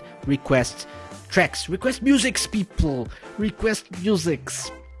radioseg.net and request tracks. Request musics, people! Request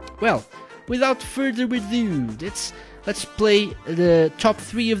musics! Well, without further ado, let's play the top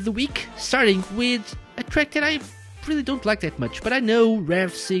 3 of the week, starting with a track that I really don't like that much, but I know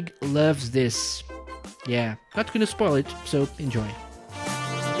Rev Sig loves this. Yeah, not gonna spoil it, so enjoy.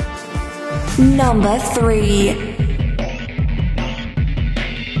 Number 3.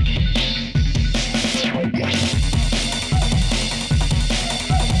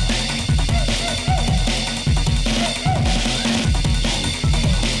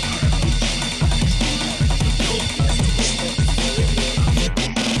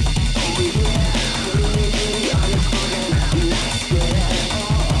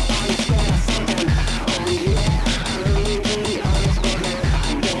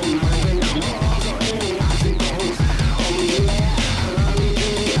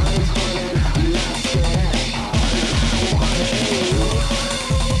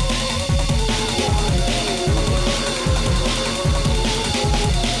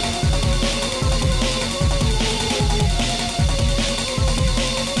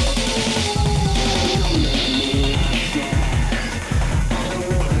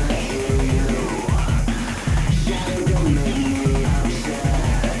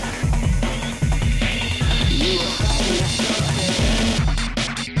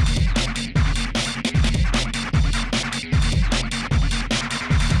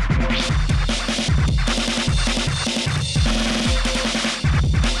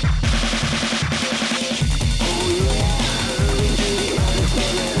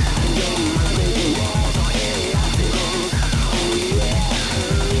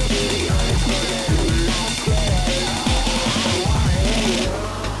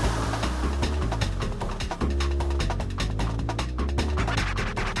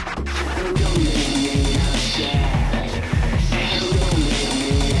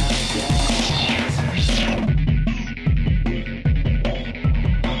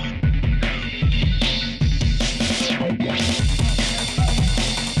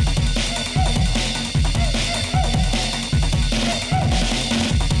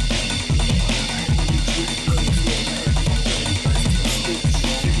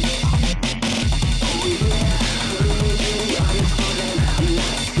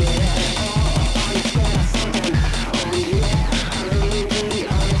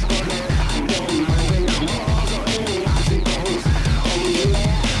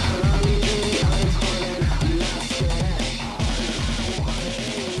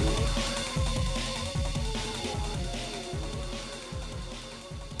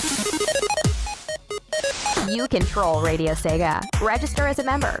 You control Radio Sega. Register as a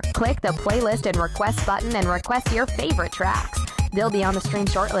member. Click the playlist and request button and request your favorite tracks. They'll be on the stream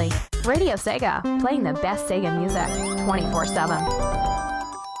shortly. Radio Sega, playing the best Sega music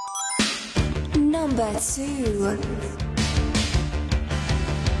 24/7. Number 2.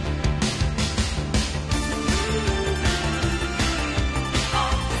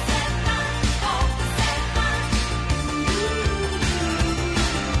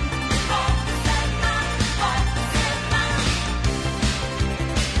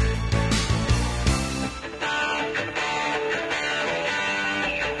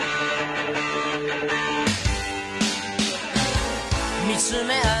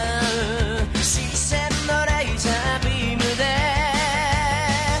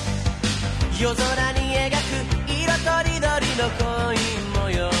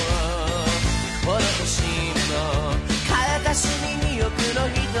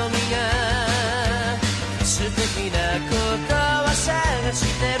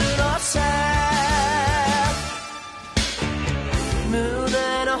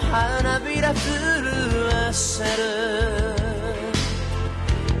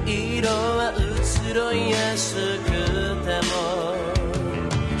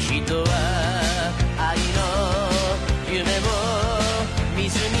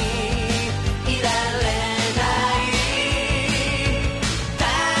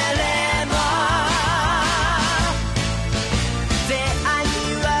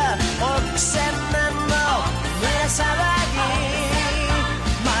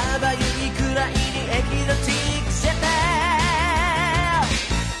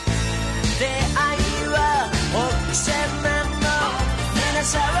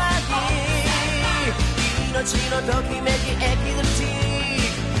 騒ぎ命のときめきエキゾチッ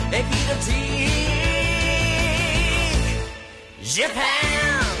クエキゾチックジャパン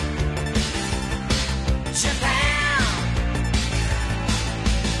ジャパン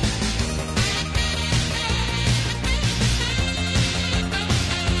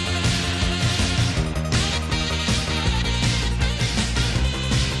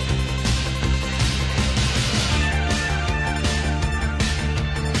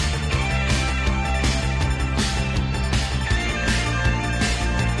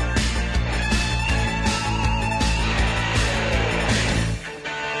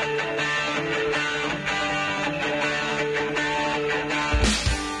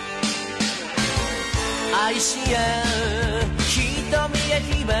愛し合う瞳や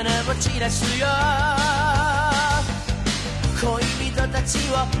火花も散らすよ恋人たち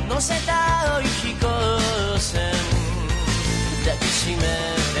を乗せた青い飛行船抱きしめて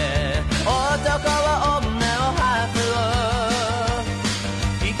男を女をハーフを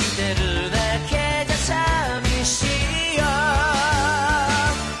生きてるだけじゃ寂しいよ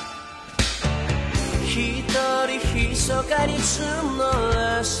一人密かに募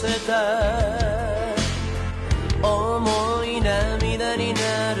らせた重い涙に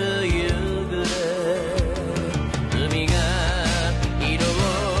なる夕暮れ海が色を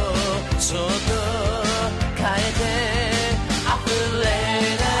そっと変えて溢れ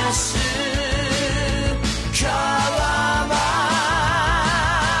出す川は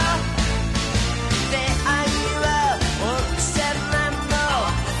出会いは億千万の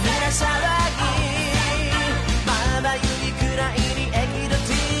胸騒ぎまばゆいくらいにエキゾ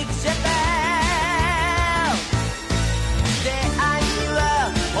チックジャパン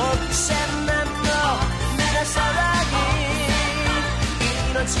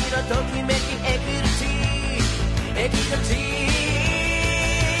命のときめきエキゾチックエキゾチック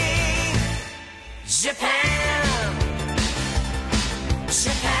ジャパンジ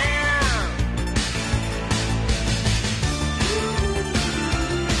ャパン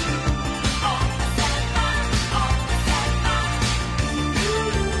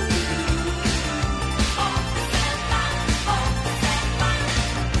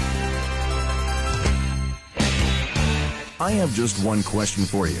I have just one question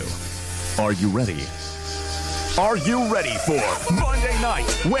for you. Are you ready? Are you ready for Monday night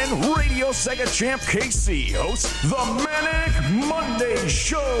when Radio Sega champ KC hosts the Manic Monday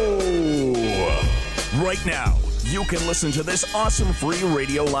Show? Right now, you can listen to this awesome free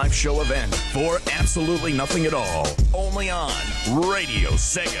radio live show event for absolutely nothing at all. Only on Radio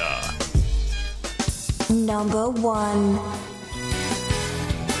Sega. Number 1.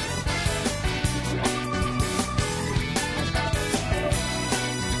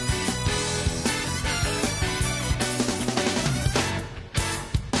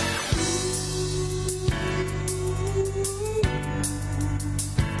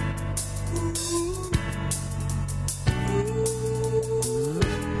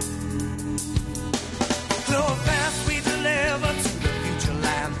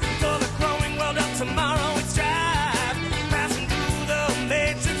 Tomorrow it's drive, passing through the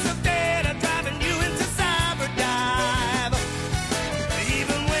matrix of data, driving you into cyberdive.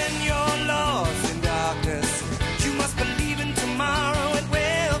 Even when you're lost in darkness, you must believe in tomorrow it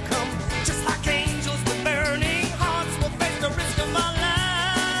will come. Just like angels with burning hearts will face the risk of our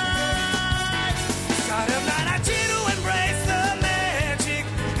lives. Side of night I cheer to embrace the magic,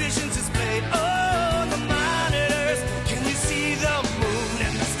 visions displayed on the monitors. Can you see the moon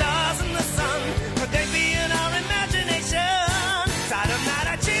and the stars and the sun? Could they be in our imagination? Side of night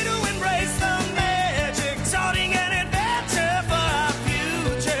I cheer to embrace the magic, starting an adventure for our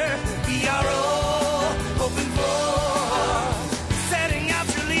future. We are all hoping for, setting out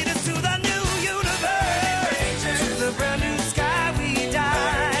to lead us to the new universe, to the brand new sky we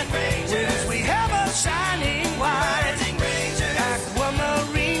dive, wings we have a shining white,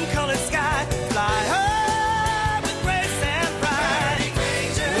 aquamarine colored sky, fly high with grace and pride.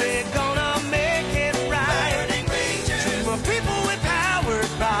 We're gonna make it right. Dream of people with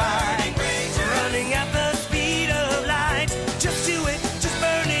powered by, running at the speed of light. Just do it, just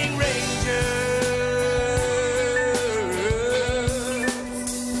Burning Rangers.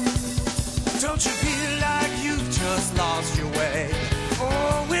 Don't you feel like you've just lost your way?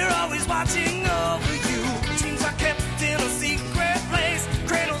 Oh, we're always watching over you. Dreams are kept in a secret place,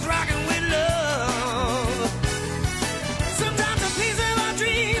 cradles rocking with love. Sometimes a piece of our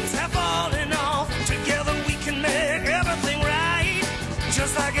dreams have fallen off. Together we can make everything right.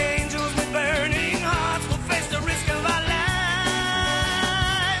 Just like angels with burning hearts will face the risk of our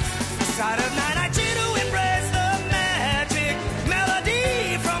lives. Side of night I cheer to embrace the magic melody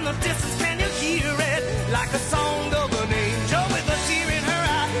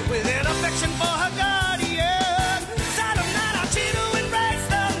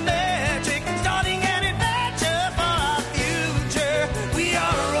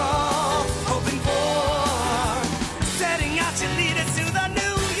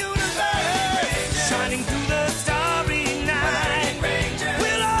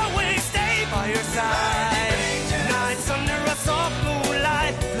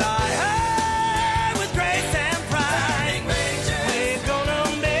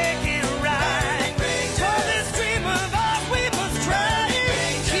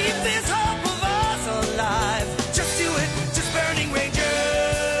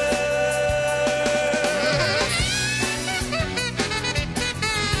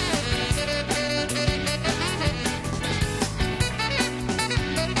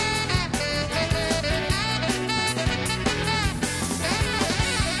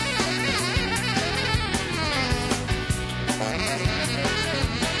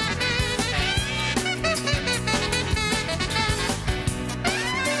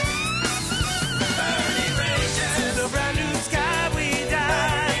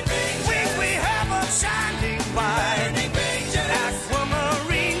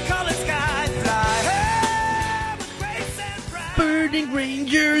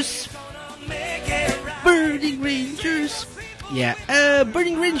Rangers. Burning Rangers. Yeah,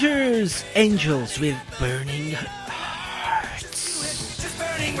 Burning Rangers. Angels with Burning Hearts. Just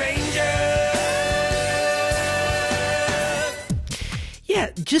Burning Ranger.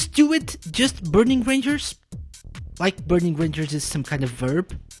 Yeah, just do it. Just Burning Rangers. Like Burning Rangers is some kind of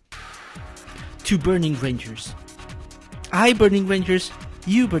verb. To Burning Rangers. I Burning Rangers.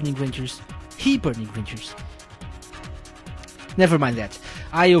 You Burning Rangers. He Burning Rangers. Never mind that.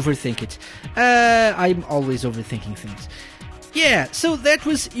 I overthink it. I'm always overthinking things. Yeah, so that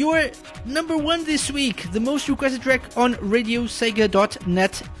was your number one this week. The most requested track on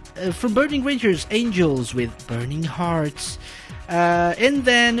RadioSega.net from Burning Rangers, Angels with Burning Hearts. And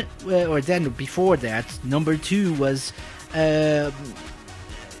then, before that, number two was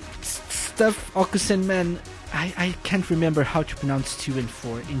Stuff Okusenman. I can't remember how to pronounce 2 and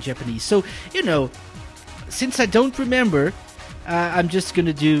 4 in Japanese. So, since I don't remember, I'm just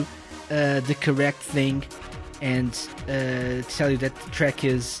gonna do the correct thing and tell you that the track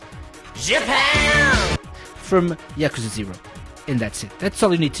is Japan from Yakuza 0. And that's it. That's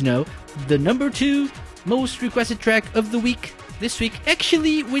all you need to know. The number 2 most requested track of the week this week,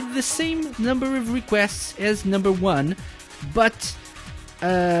 actually with the same number of requests as number 1, but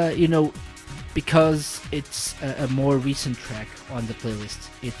because it's a more recent track on the playlist,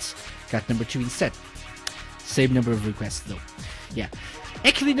 it got number 2 instead. Same number of requests though. Yeah.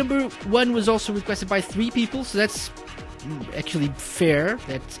 Actually, number 1 was also requested by 3 people, so that's actually fair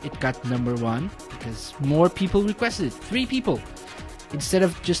that it got number 1, because more people requested it. 3 people instead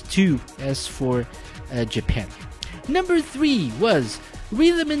of just 2 as for Japan. Number 3 was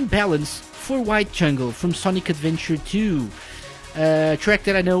Rhythm and Balance for White Jungle from Sonic Adventure 2. A track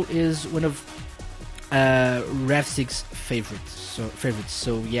that I know is one of Ravsig's favorites.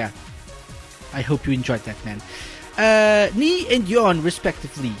 So yeah, I hope you enjoyed that, man. Ni and Yon,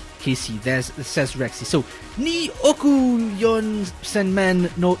 respectively, Casey, says Rexy. So, Ni Oku Yon Senman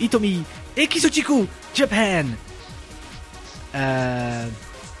no Itomi Ekisochiku, Japan.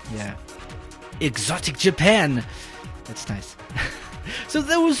 Yeah. Exotic Japan. That's nice. So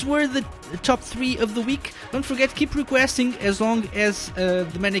those were the top 3 of the week. Don't forget, keep requesting as long as the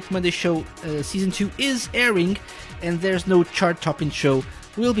Manic Monday Show Season 2 is airing and there's no chart-topping show.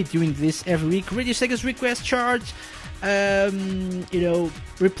 We'll be doing this every week. Radio Sega's request chart,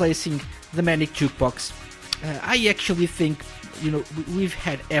 replacing the Manic Jukebox. I actually think, we've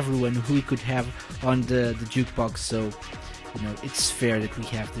had everyone who we could have on the jukebox, so, it's fair that we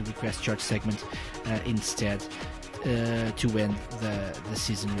have the request chart segment instead. To end the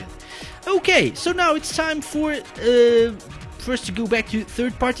season with. Okay, so now it's time for first to go back to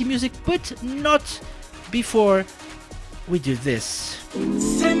third-party music, but not before we do this.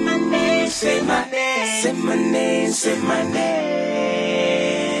 Say my name, say my name, say my name, say my name.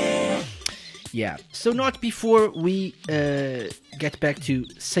 Yeah, so not before we get back to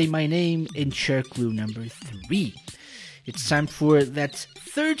Say My Name in share clue number 3. It's time for that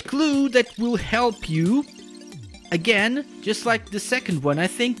third clue that will help you. Again, just like the second one, I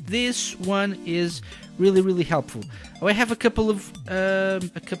think this one is really, really helpful. Oh, I have a couple of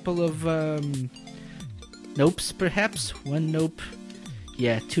nopes, perhaps. 1 nope.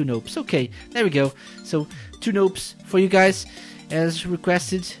 Yeah, 2 nopes. Okay, there we go. So, 2 nopes for you guys, as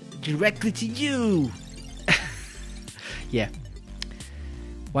requested directly to you. Yeah.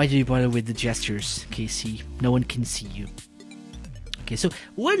 Why do you bother with the gestures, Casey? No one can see you. Okay, so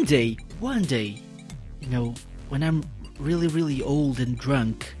one day, when I'm really, really old and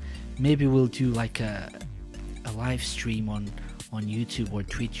drunk, maybe we'll do like a live stream on YouTube or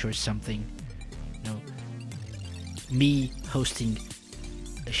Twitch or something. Me hosting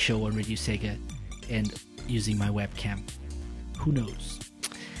a show on Radio Sega and using my webcam. Who knows?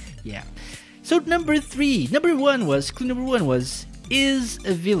 Yeah. So clue number 1 was is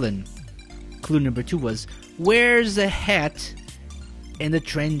a villain. Clue number 2 was wears a hat and a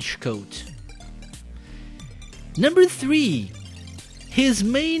trench coat. Number 3, his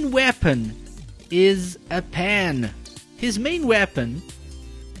main weapon is a pen. His main weapon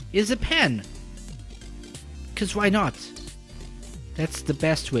is a pen. 'Cause why not? That's the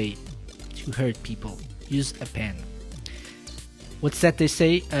best way to hurt people. Use a pen. What's that they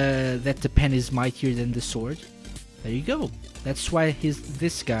say? That the pen is mightier than the sword? There you go. That's why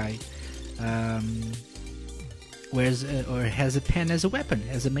this guy wears or has a pen as a weapon,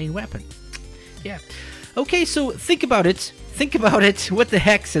 as a main weapon. Yeah. Okay, so think about it. What the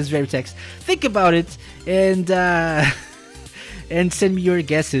heck, says Veritex? Think about it and send me your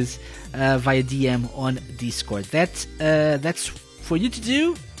guesses via DM on Discord. That's for you to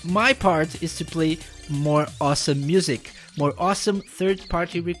do. My part is to play more awesome music more awesome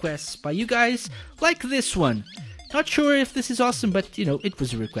third-party requests by you guys, like this one. Not sure if this is awesome, but, it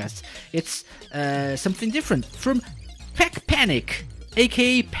was a request. It's something different from Pack Panic,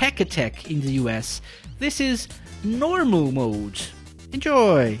 aka Pack Attack in the US. This is Normal Mode.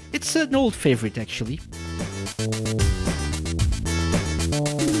 Enjoy! It's an old favorite, actually.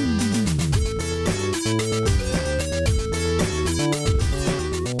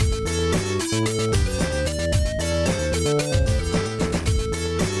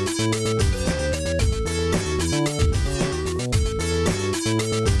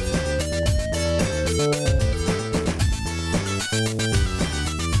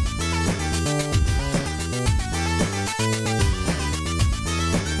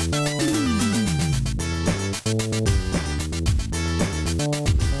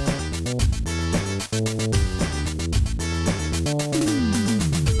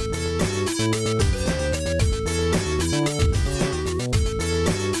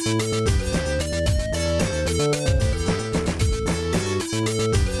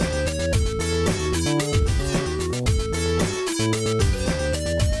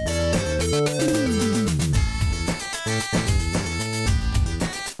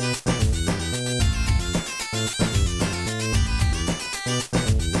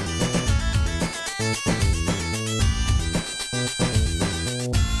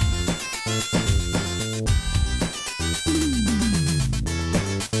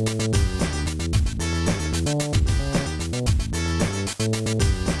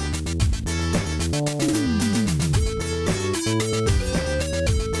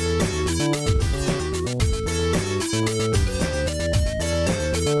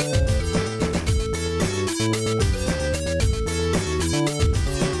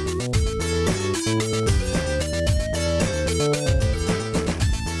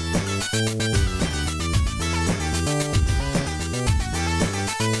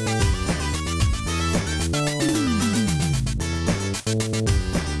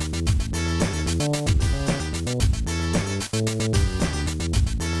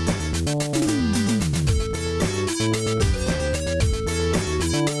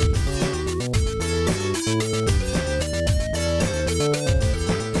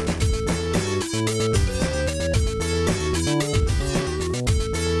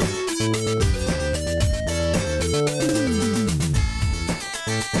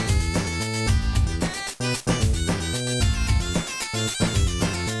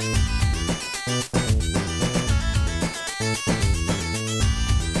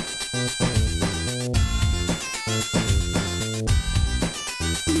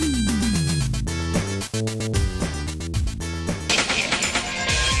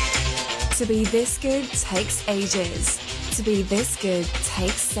 To be this good takes ages. To be this good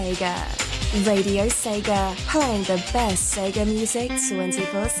takes Sega. Radio Sega, playing the best Sega music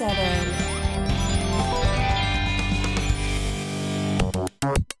 24/7.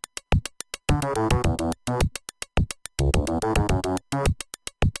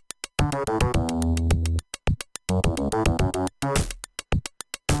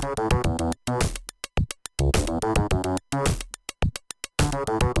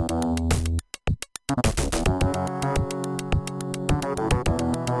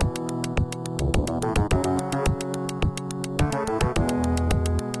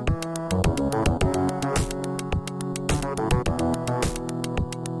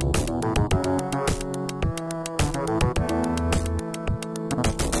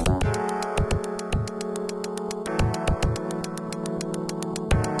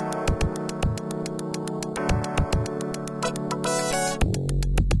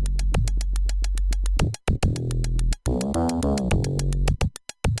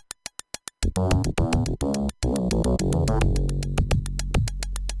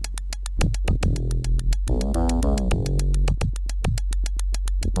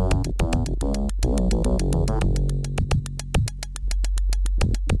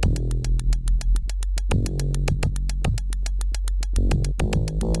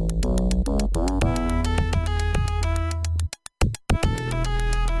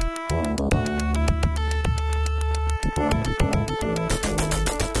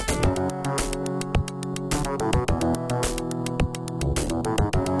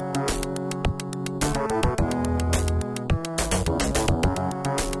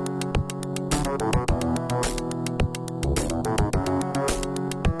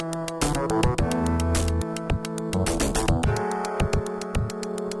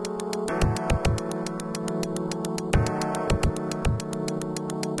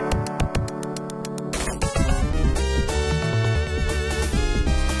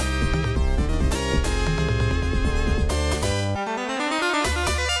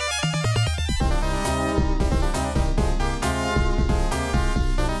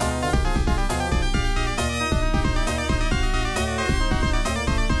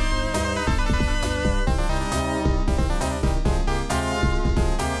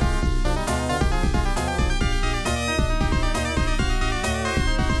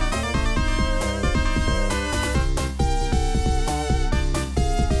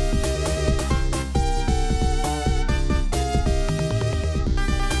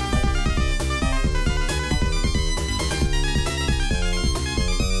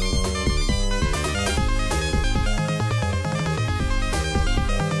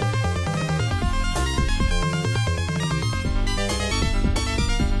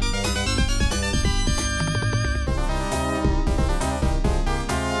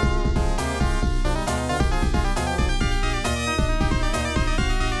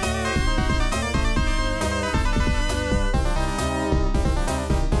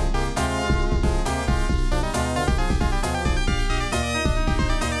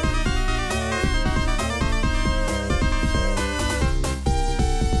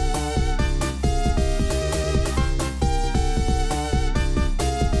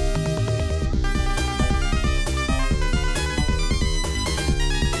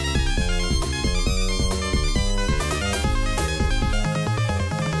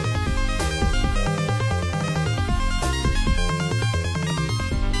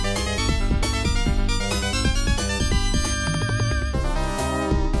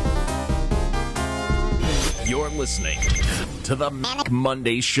 listening to the Manic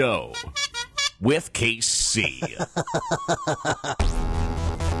Monday Show with KC.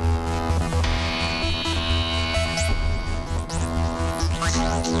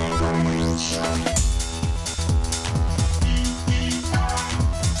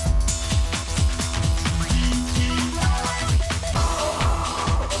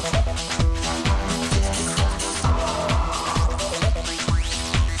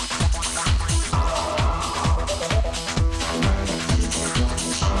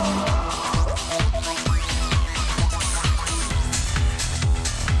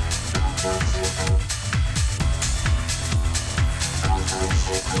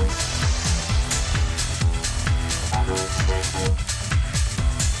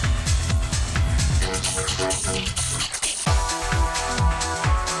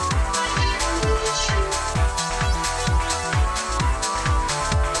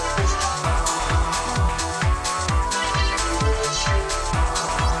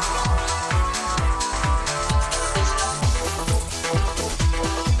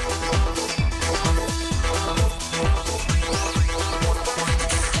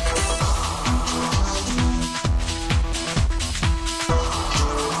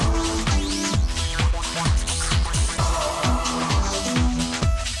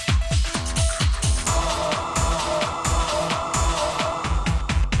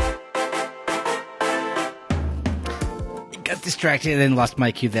 Distracted and lost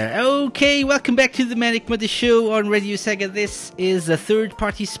my cue there. Okay, welcome back to the Manic Monday Show on Radio Sega. This is a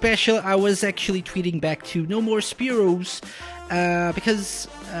third-party special. I was actually tweeting back to No More Spiros because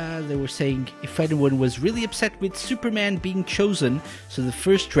they were saying if anyone was really upset with Superman being chosen, so the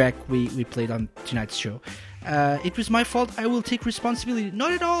first track we played on tonight's show, it was my fault. I will take responsibility.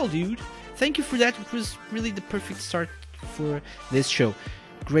 Not at all, dude. Thank you for that. It was really the perfect start for this show.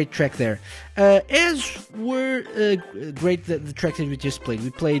 Great track there. As were great the track that we just played. We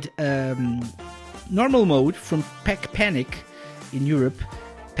played normal mode from Pack Panic in Europe,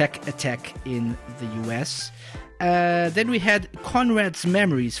 Pack Attack in the US. Then we had Conrad's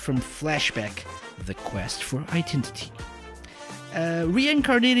Memories from Flashback, The Quest for Identity.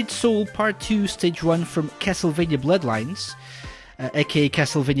 Reincarnated Soul Part 2 Stage 1 from Castlevania Bloodlines, aka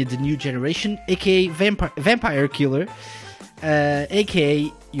Castlevania The New Generation, aka Vampire Killer,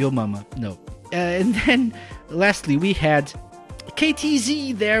 aka Yo Mama. No. And then lastly we had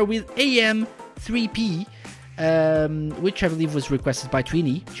KTZ there with AM3P, which I believe was requested by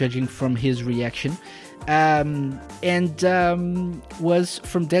Tweenie, judging from his reaction, and was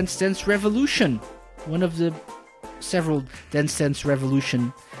from Dance Dance Revolution, one of the several Dance Dance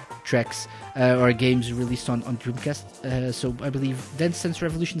Revolution tracks or games released on Dreamcast. So I believe Dance Dance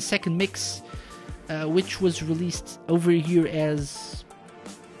Revolution second mix, which was released over here as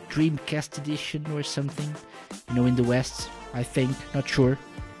Dreamcast edition or something, in the West, I think. Not sure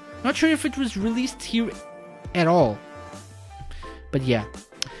if it was released here at all, but yeah.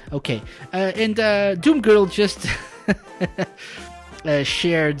 Okay, and Doom Girl just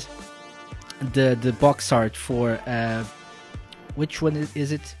shared the box art for which one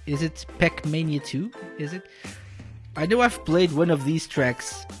is it? Is it Pac-Mania 2? Is it? I know I've played one of these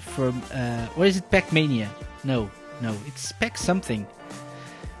tracks from or is it Pac-Mania? No, it's Pac something.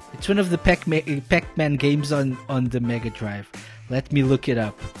 It's one of the Pac-Man games on the Mega Drive. Let me look it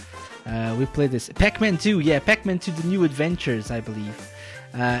up. We played this. Pac-Man 2, yeah, Pac-Man 2 The New Adventures, I believe.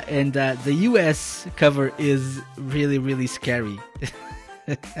 And the US cover is really, really scary.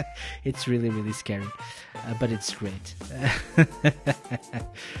 It's really, really scary. But it's great.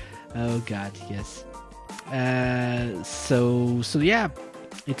 Oh god, yes. So yeah,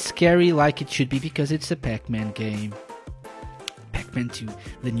 it's scary like it should be because it's a Pac-Man game. Pac-Man 2,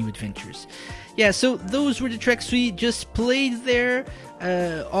 The New Adventures. Yeah, so those were the tracks we just played there.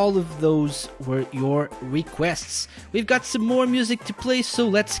 All of those were your requests. We've got some more music to play, so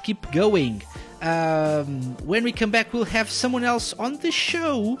let's keep going. When we come back, we'll have someone else on the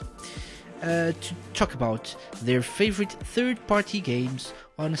show to talk about their favorite third-party games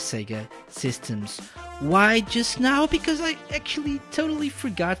on Sega systems. Why just now? Because I actually totally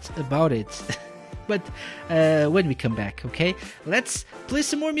forgot about it. But when we come back, okay? Let's play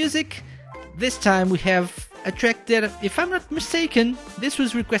some more music. This time we have a track that, if I'm not mistaken, this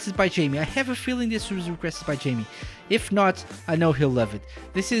was requested by Jamie. I have a feeling this was requested by Jamie. If not, I know he'll love it.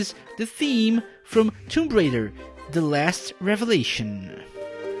 This is the theme from Tomb Raider, The Last Revelation.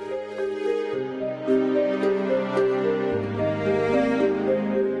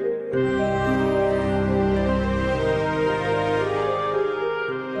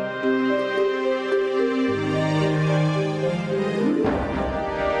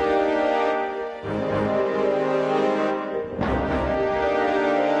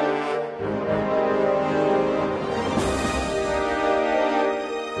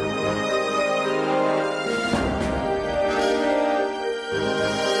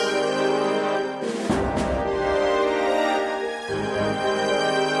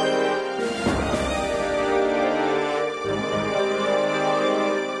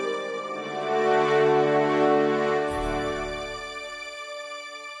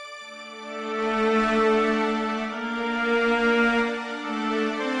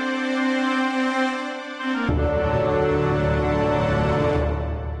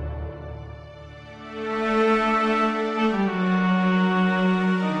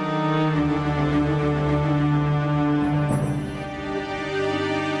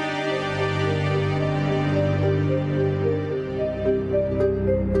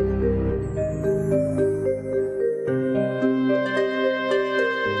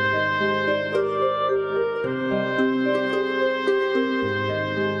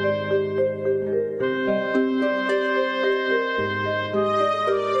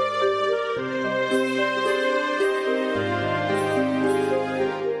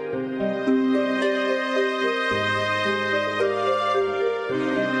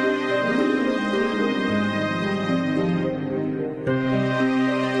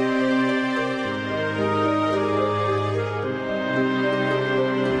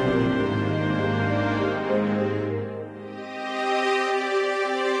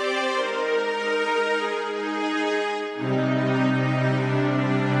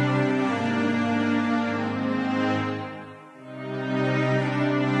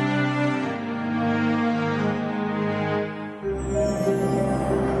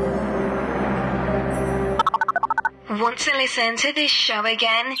 Want to listen to this show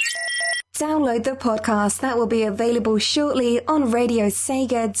again? Download the podcast that will be available shortly on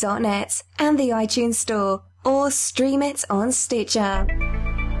radiosega.net and the iTunes Store, or stream it on Stitcher.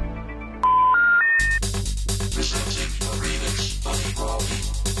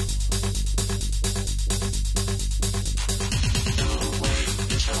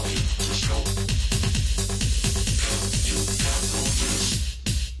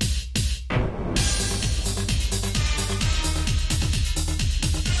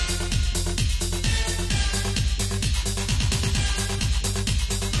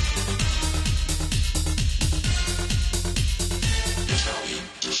 Tell me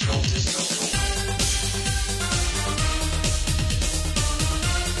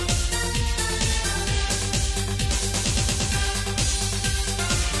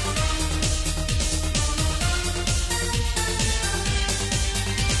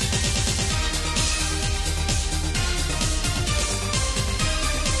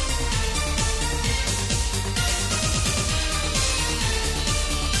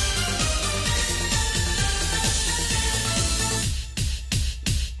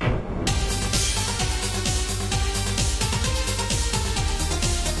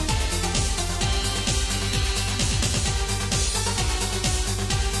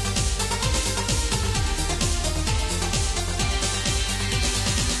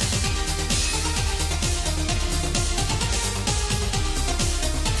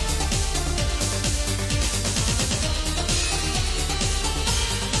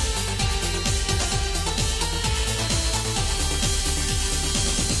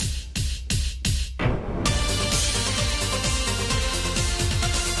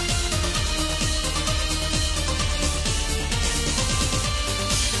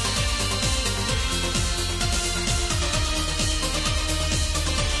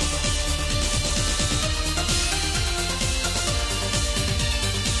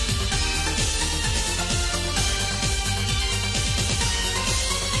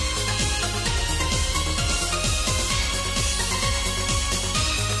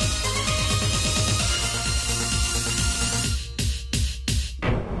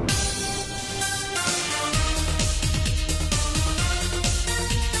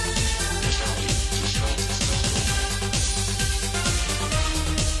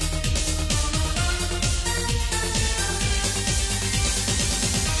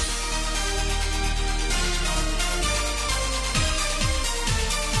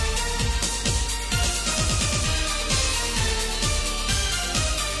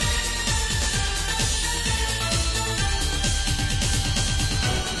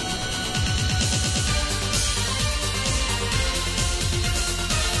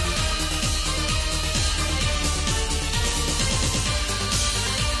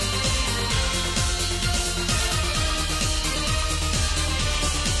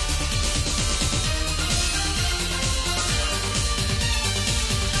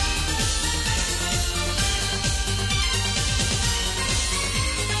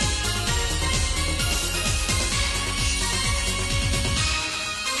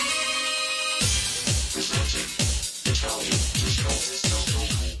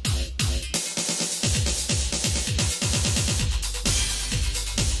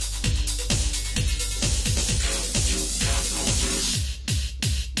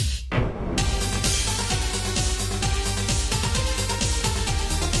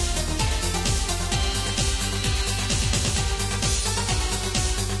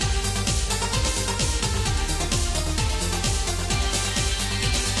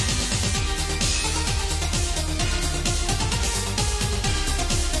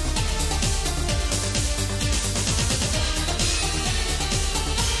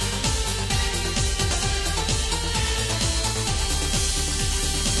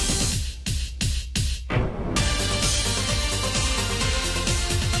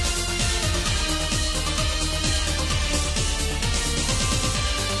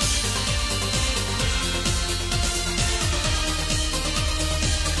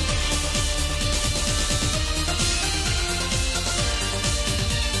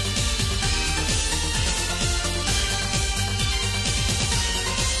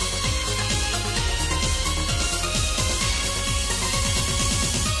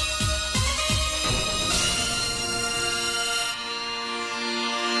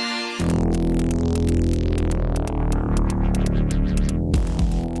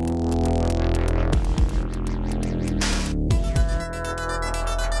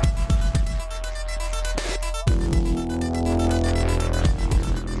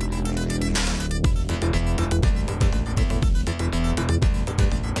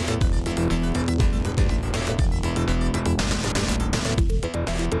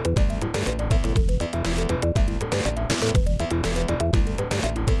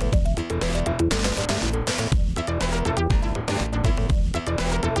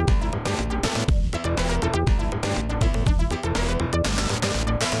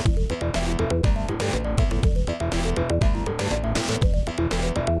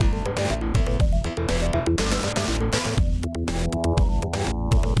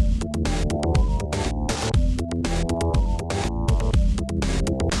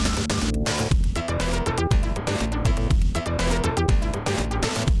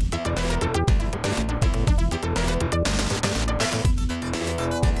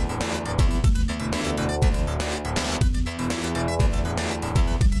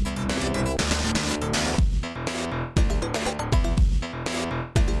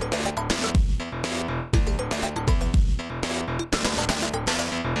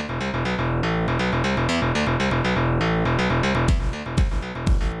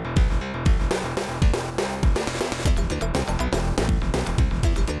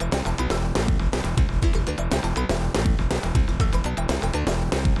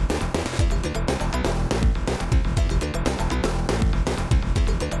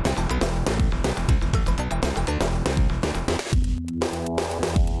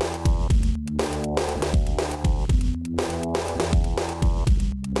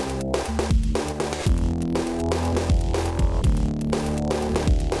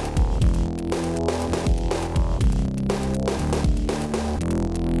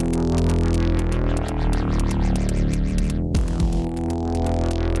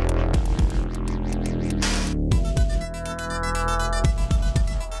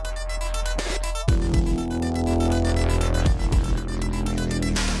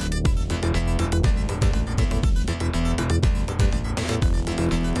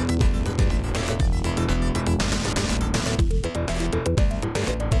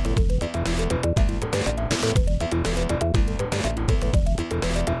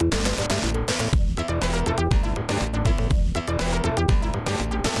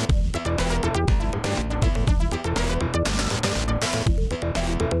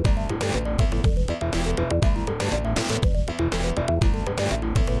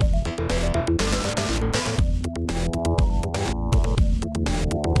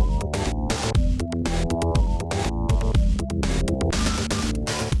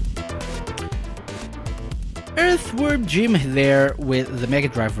Earthworm Jim there with the Mega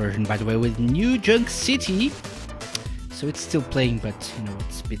Drive version, by the way, with New Junk City. So it's still playing, but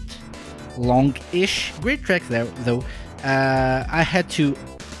it's a bit long-ish. Great track there, though. I had to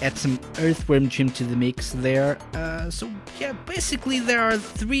add some Earthworm Jim to the mix there. So yeah, basically there are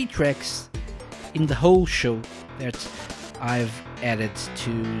 3 tracks in the whole show that I've added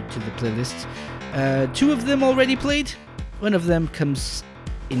to the playlist. 2 of them already played. One of them comes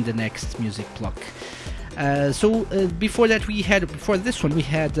in the next music block. So before this one we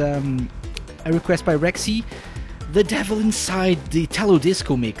had a request by Rexy, The Devil Inside, the Italo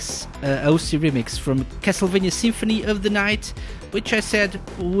Disco mix, OC remix from Castlevania Symphony of the Night, which I said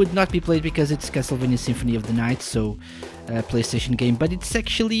would not be played because it's Castlevania Symphony of the Night, so PlayStation game, but it's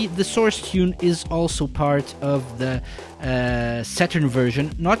actually, the source tune is also part of the Saturn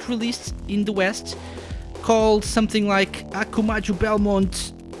version, not released in the West, called something like Akumaju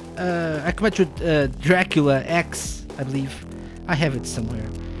Belmont, Akumaju Dracula X, I believe. I have it somewhere.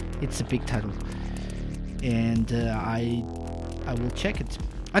 It's a big title. And I will check it.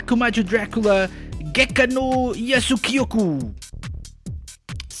 Akumaju Dracula Gekka no Yasukyoku.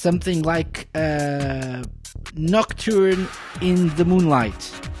 Something like Nocturne in the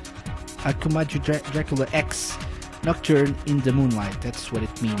Moonlight. Akumaju Dracula X Nocturne in the Moonlight. That's what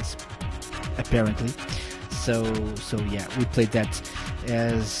it means, apparently. So yeah, we played that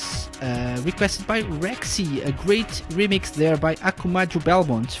as requested by Rexy. A great remix there by Akumaju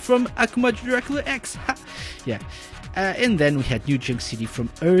Belmont from Akumaju Dracula X. Yeah. And then we had New Junk City from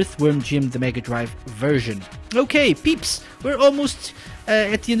Earthworm Jim, the Mega Drive version. Okay, peeps, we're almost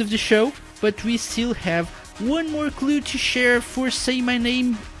at the end of the show, but we still have one more clue to share for Say My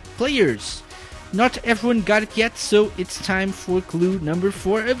Name players. Not everyone got it yet, so it's time for clue number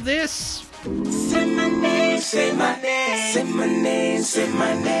 4 of this. Say my name, say my name, say my name, say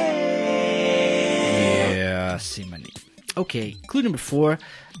my name. Yeah, say my name. Okay, clue number 4.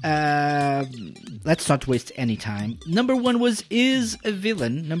 Let's not waste any time. Number 1 was is a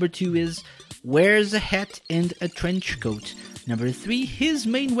villain. Number 2 is wears a hat and a trench coat. Number 3, his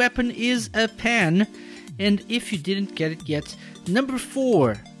main weapon is a pen. And if you didn't get it yet, number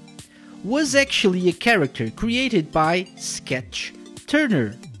 4 was actually a character created by Sketch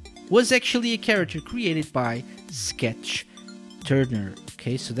Turner. Was actually a character created by Sketch Turner.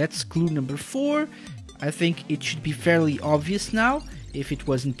 Okay, so that's clue number 4. I think it should be fairly obvious now. If it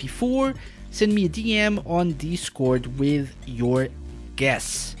wasn't before, send me a DM on Discord with your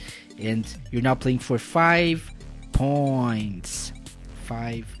guess. And you're now playing for 5 points.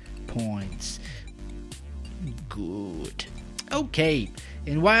 5 points. Good. Okay,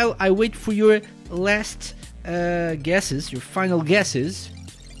 and while I wait for your last guesses, your final guesses,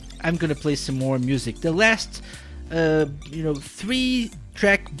 I'm gonna play some more music. The last,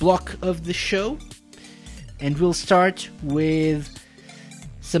 3-track block of the show, and we'll start with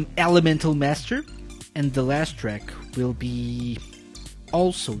some Elemental Master, and the last track will be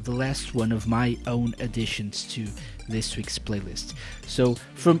also the last one of my own additions to this week's playlist. So,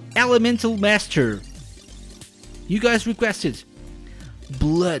 from Elemental Master, you guys requested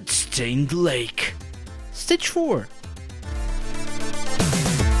Bloodstained Lake, Stage 4.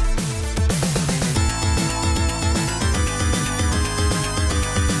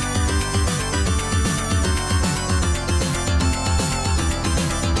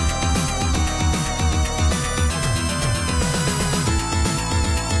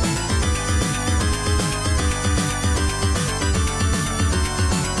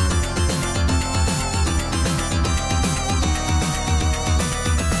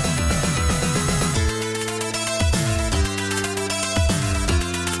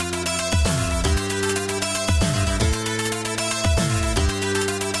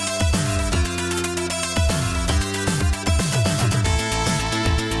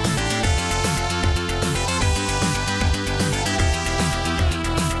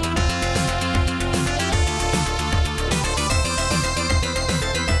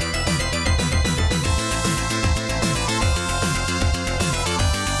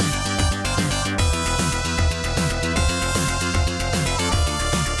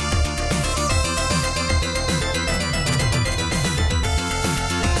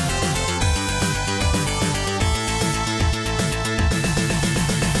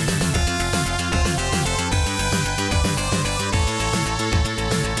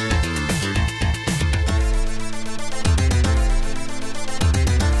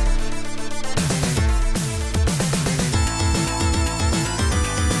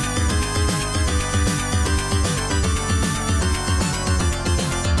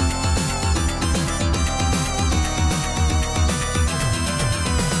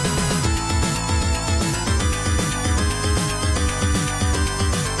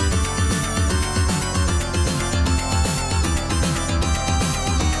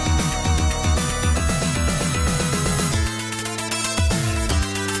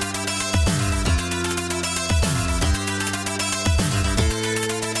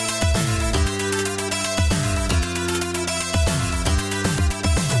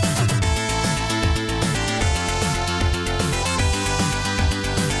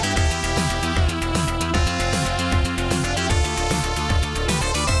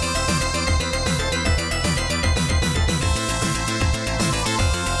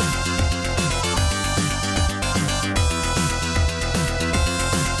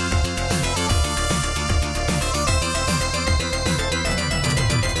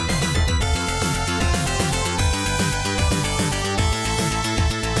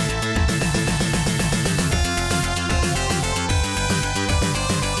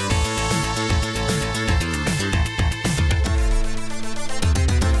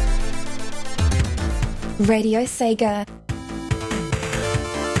 Radio Sega.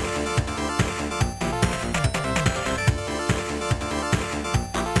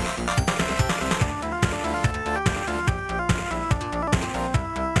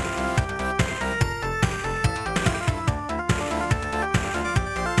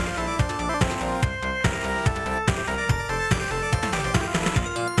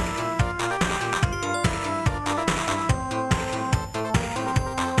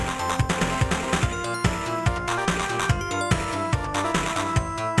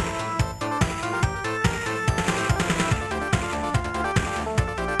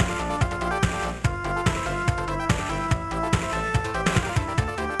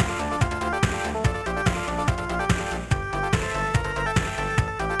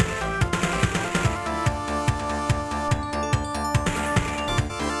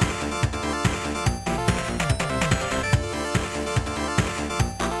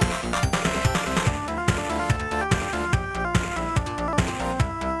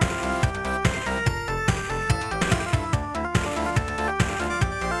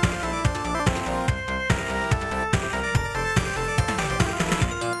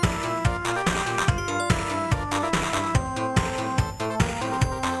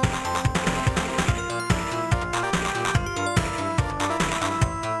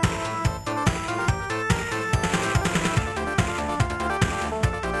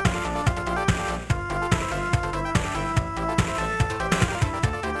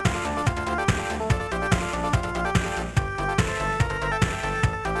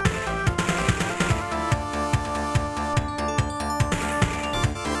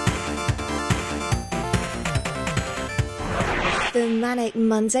 The Manic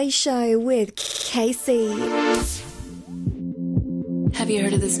Monday Show with Casey. Have you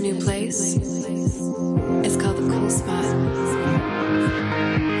heard of this new place? It's called the Cool Spot.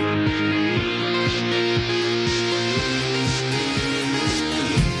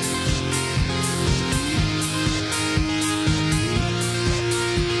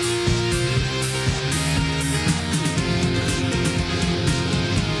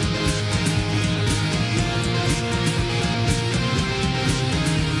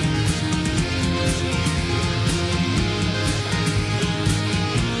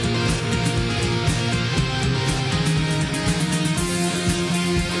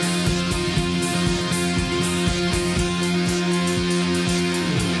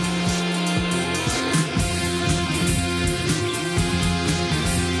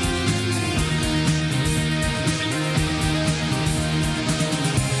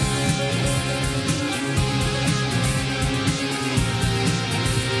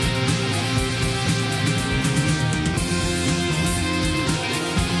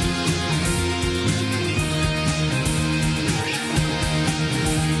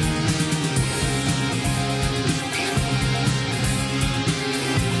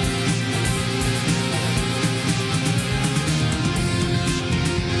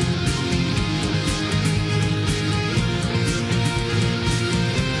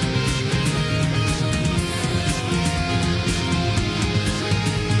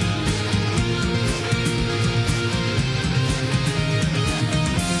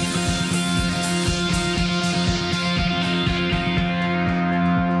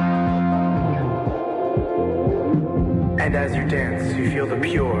 And as you dance, you feel the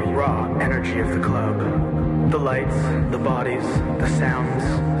pure, raw energy of the club. The lights, the bodies, the sounds.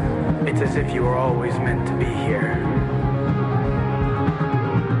 It's as if you were always meant to be here.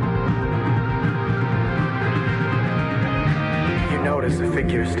 You notice a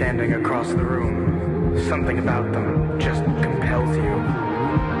figure standing across the room. Something about them just compels you.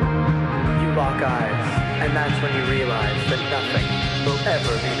 You lock eyes, and that's when you realize that nothing will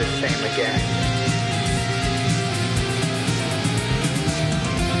ever be the same again.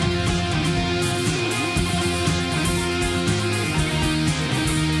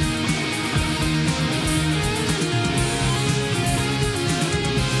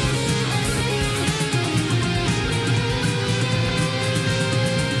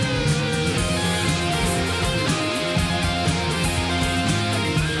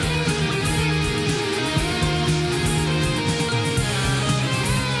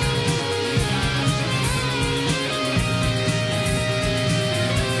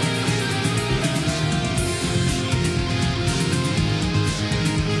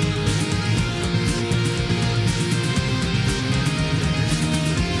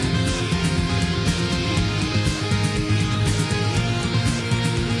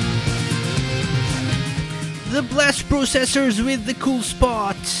 The Blast Processors with the Cool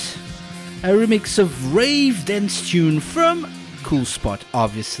Spot, a remix of Rave Dance tune from Cool Spot,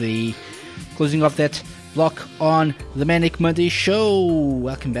 obviously. Closing off that block on the Manic Monday Show.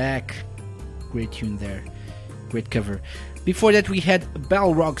 Welcome back. Great tune there. Great cover. Before that, we had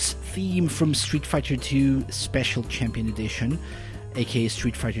Balrog's theme from Street Fighter 2 Special Champion Edition, aka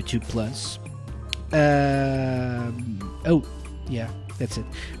Street Fighter 2 Plus. Oh, yeah, that's it.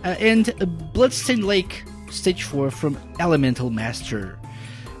 And Bloodstained Lake Stage 4 from Elemental Master.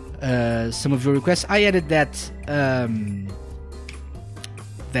 Some of your requests. I added that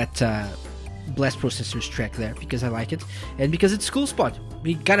Blast Processors track there because I like it and because it's Cool Spot.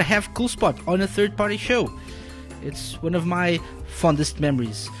 We gotta have Cool Spot on a third-party show. It's one of my fondest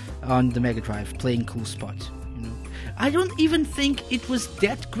memories on the Mega Drive, playing Cool Spot. You know, I don't even think it was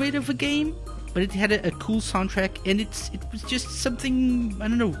that great of a game, but it had a cool soundtrack, and it was just something, I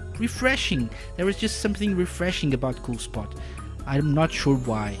don't know, refreshing. There was just something refreshing about Cool Spot. I'm not sure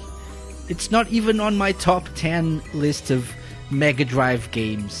why. It's not even on my top 10 list of Mega Drive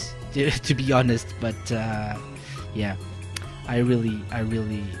games, to be honest. But yeah, I really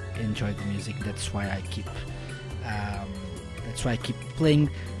enjoy the music. That's why I keep playing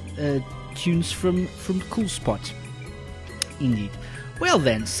tunes from Cool Spot. Indeed. Well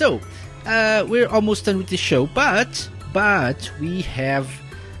then, so we're almost done with the show, but we have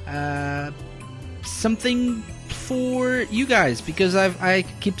something for you guys, because I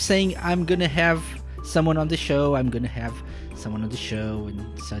keep saying I'm gonna have someone on the show, and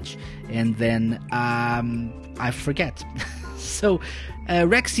such, and then I forget. So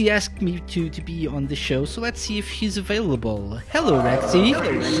Rexy asked me to be on the show, so let's see if he's available. Hello, Rexy.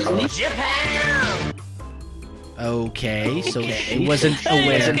 Okay, so she wasn't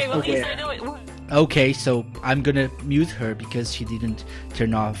aware. Okay, so I'm gonna mute her because she didn't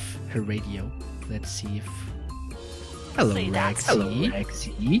turn off her radio. Let's see if... Hello,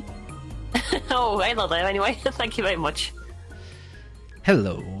 Rexy. Oh, hello there, anyway. Thank you very much.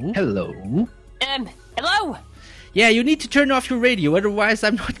 Hello. Hello? Yeah, you need to turn off your radio, otherwise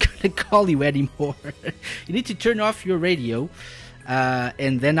I'm not gonna call you anymore. You need to turn off your radio,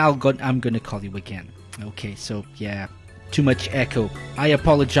 and then I'm gonna call you again. Okay, so yeah, too much echo. I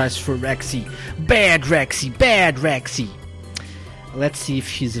apologize for Rexy. Bad Rexy. Let's see if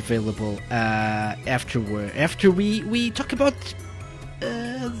she's available after we talk about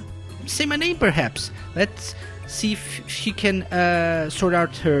Say My Name, perhaps. Let's see if she can sort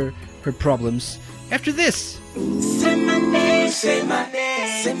out her problems after this. Say my name, say my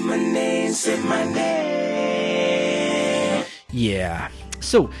name, say my name, say my name. Yeah.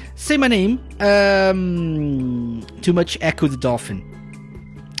 So, Say My Name, Too Much Echo the Dolphin.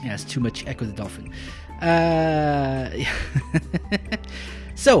 Yes, Too Much Echo the Dolphin.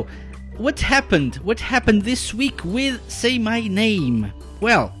 So, what happened? What happened this week with Say My Name?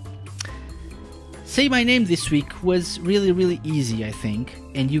 Well, Say My Name this week was really, really easy, I think,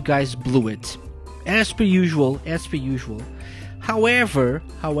 and you guys blew it. As per usual. However,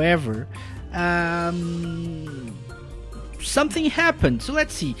 something happened. So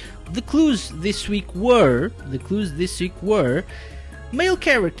let's see. The clues this week were male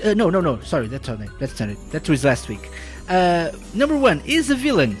character. No. Sorry, that's not it. That was last week. Number 1 is a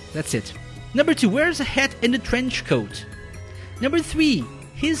villain. That's it. Number 2 wears a hat and a trench coat. Number 3,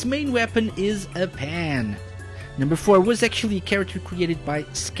 his main weapon is a pan. Number 4 was actually a character created by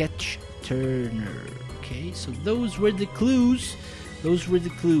Sketch Turner. Okay, so those were the clues.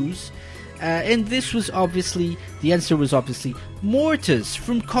 And this was obviously, the answer was obviously Mortis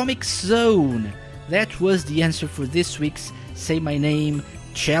from Comic Zone. That was the answer for this week's Say My Name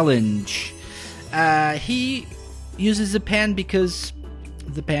challenge. He uses a pen because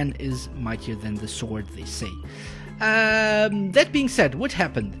the pen is mightier than the sword, they say. That being said, what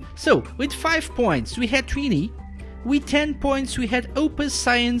happened? So, with 5 points, we had Trini. With 10 points, we had Opus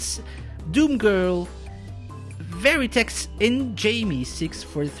Science, Doom Girl, Veritex, and Jamie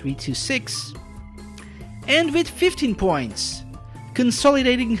 64326. And with 15 points,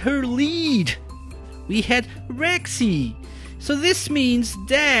 consolidating her lead, we had Rexy. So this means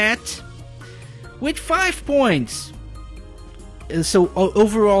that with 5 points, so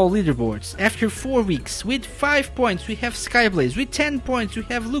overall leaderboards, after 4 weeks, with 5 points we have Skyblaze, with 10 points we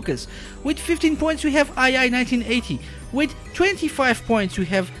have Lucas, with 15 points we have II1980, with 25 points we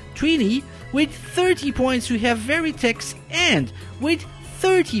have Trini, with 30 points we have Veritex, and with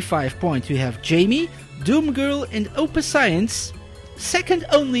 35 points we have Jamie, Doomgirl, and Opus Science, second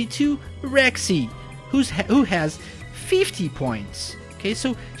only to Rexy, who has 50 points. Okay,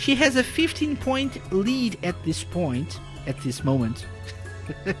 so she has a 15-point lead at this moment,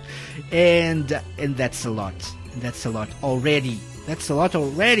 and that's a lot. That's a lot already.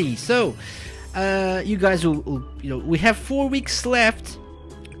 So, you guys will, we have 4 weeks left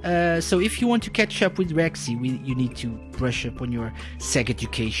So if you want to catch up with Rexy, you need to brush up on your Sega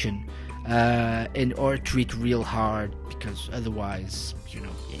education, and or treat real hard, because otherwise,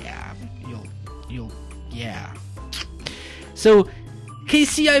 you'll So,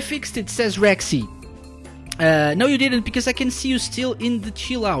 KC, I fixed it, says Rexy. No, you didn't, because I can see you still in the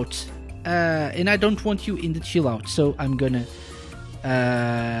chill out, and I don't want you in the chill out. So I'm gonna.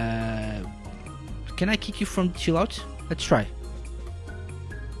 Can I kick you from chill out? Let's try.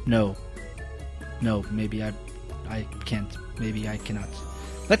 No, maybe I can't. Maybe I cannot.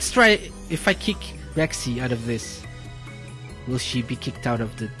 Let's try. If I kick Rexy out of this, will she be kicked out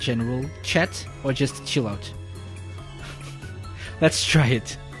of the general chat or just chill out? Let's try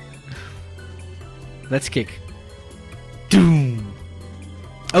it. Let's kick. Doom.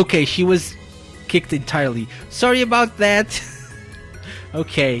 Okay, she was kicked entirely. Sorry about that.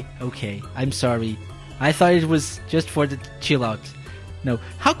 Okay. I'm sorry. I thought it was just for the chill out. No.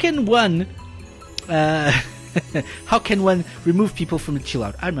 How can one remove people from the chill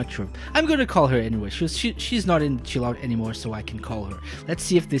out? I'm not sure. I'm gonna call her anyway. She's not in the chill out anymore, so I can call her. Let's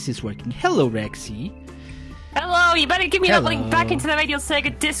see if this is working. Hello, Rexy. Hello, you better give me that link back into the Radio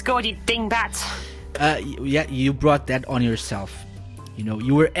Sega Discord, you dingbat. Yeah, you brought that on yourself.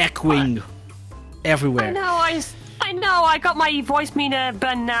 You were echoing everywhere. I know, I got my voice meter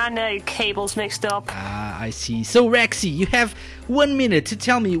banana cables mixed up. I see. So, Rexy, you have 1 minute to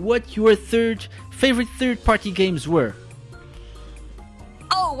tell me what your favorite third-party games were.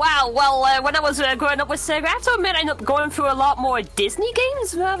 Oh, wow. Well, when I was growing up with Sega, I have to admit I ended up going through a lot more Disney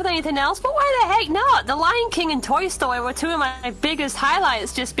games rather than anything else, but why the heck not? The Lion King and Toy Story were two of my biggest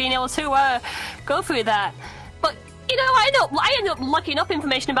highlights, just being able to go through that. But, I ended up looking up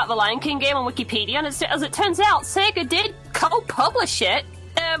information about the Lion King game on Wikipedia, and as it turns out, Sega did co-publish it.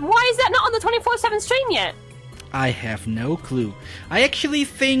 Why is that not on the 24/7 stream yet? I have no clue. I actually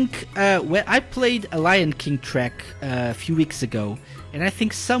think when I played a Lion King track a few weeks ago, and I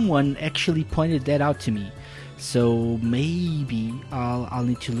think someone actually pointed that out to me. So maybe I'll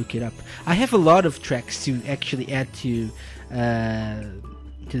need to look it up. I have a lot of tracks to actually add to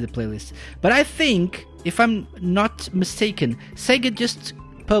the playlist, but I think, if I'm not mistaken, Sega just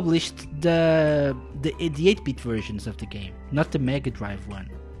published the 8-bit versions of the game, not the Mega Drive one.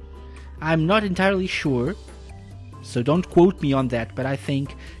 I'm not entirely sure, so don't quote me on that, but I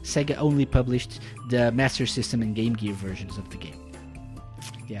think Sega only published the Master System and Game Gear versions of the game.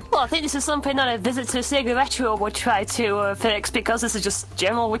 Yeah. Well, I think this is something that a visit to Sega Retro would try to fix, because this is just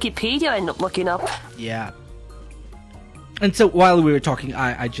general Wikipedia I end up looking up. Yeah. And so while we were talking,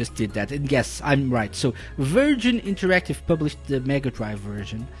 I just did that. And yes, I'm right. So Virgin Interactive published the Mega Drive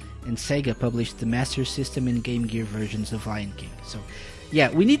version, and Sega published the Master System and Game Gear versions of Lion King. So, yeah,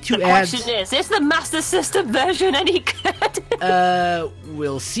 we need to add... The question is the Master System version any good?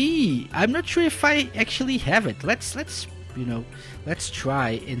 We'll see. I'm not sure if I actually have it. Let's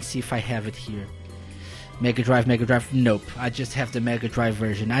try and see if I have it here. Mega Drive, nope. I just have the Mega Drive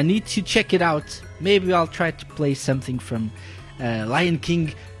version. I need to check it out. Maybe I'll try to play something from Lion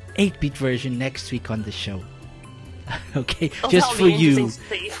King 8-bit version next week on the show. Okay, just for you.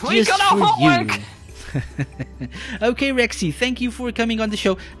 We got our homework! Okay, Rexy, thank you for coming on the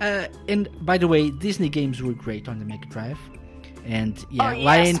show. And by the way, Disney games were great on the Mega Drive. And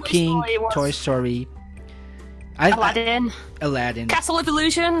Lion King, Toy Story. Aladdin. Castle of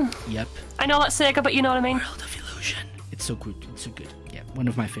Illusion. Yep. I know that's Sega, but you know what I mean. World of Illusion. It's so good. Yeah, one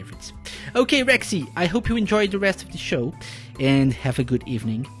of my favorites. Okay, Rexy, I hope you enjoyed the rest of the show, and have a good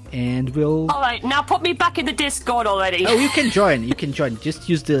evening. And we'll... Alright, now put me back in the Discord already. Oh, you can join. Just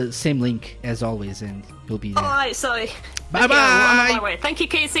use the same link as always, and you'll be there. Alright, sorry. Bye-bye. I'm on my way. Thank you,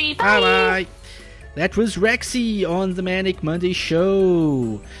 Casey. Bye. Bye-bye. That was Rexy on the Manic Monday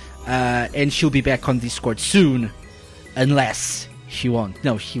show. And she'll be back on Discord soon. Unless she won't.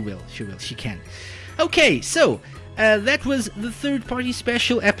 No, she will. She can. Okay, so that was the third-party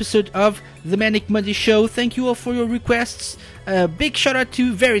special episode of the Manic Monday show. Thank you all for your requests. Big shout out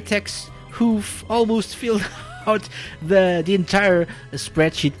to Veritex, who almost filled out the entire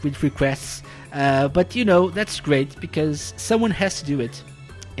spreadsheet with requests. But that's great, because someone has to do it.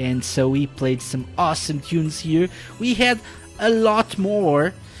 And so we played some awesome tunes here. We had a lot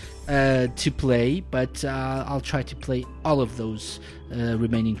more to play, but I'll try to play all of those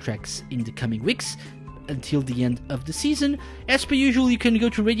remaining tracks in the coming weeks until the end of the season. As per usual, you can go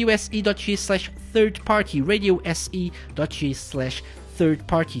to radiose.ga/thirdparty,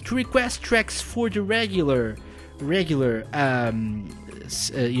 radiose.ga/thirdparty to request tracks for the regular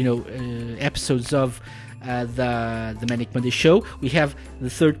episodes of the Manic Monday show. We have the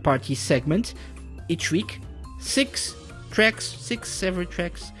third party segment each week, 6 tracks, 6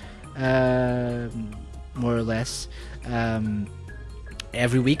 tracks, more or less,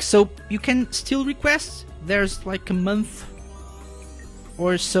 every week. So you can still request. There's like a month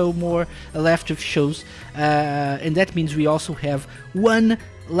or so more left of shows, and that means we also have one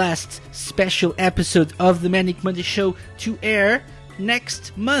last special episode of the Manic Monday Show to air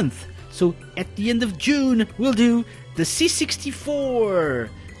next month. So at the end of June, we'll do the C64,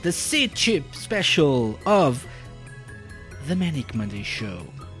 the Seed Chip special of the Manic Monday Show.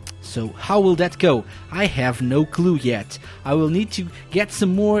 So how will that go? I have no clue yet. I will need to get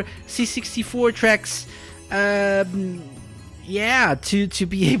some more C64 tracks, to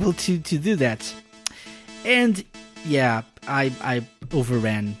be able to do that. And yeah, I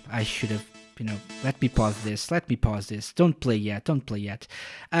overran. I should have, let me pause this. Don't play yet.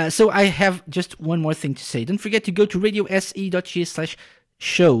 So I have just one more thing to say. Don't forget to go to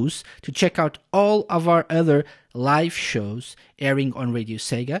radiose.ga/shows to check out all of our other live shows airing on Radio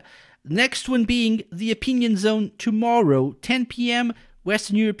Sega. Next one being the Opinion Zone tomorrow, 10 p.m.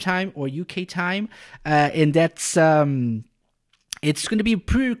 Western Europe time or UK time, and that's it's going to be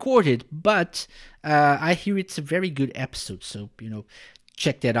pre-recorded, but I hear it's a very good episode, so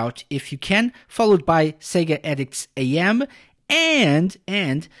check that out if you can. Followed by Sega Addicts AM, and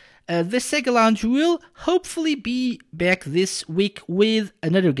the Sega Lounge will hopefully be back this week with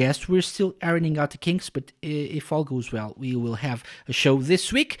another guest. We're still ironing out the kinks, but if all goes well, we will have a show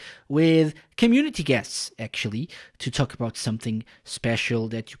this week with community guests, actually, to talk about something special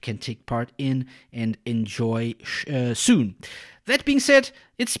that you can take part in and enjoy soon. That being said,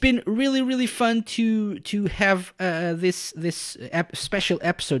 it's been really, really fun to have this special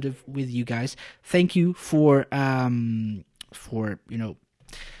episode with you guys. Thank you for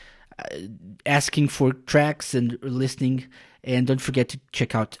asking for tracks and listening, and don't forget to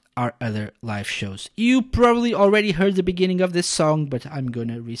check out our other live shows. You probably already heard the beginning of this song, but I'm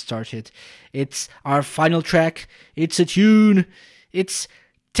gonna restart it. It's our final track. It's a tune. It's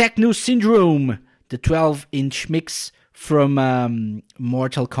Techno Syndrome, the 12-inch mix from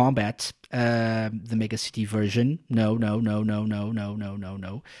Mortal Kombat, the Mega CD version. No.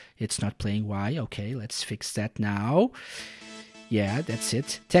 It's not playing. Why? Okay, let's fix that now. Yeah, that's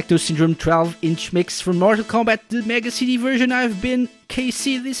it. Techno Syndrome 12-inch mix from Mortal Kombat, the Mega CD version. I've been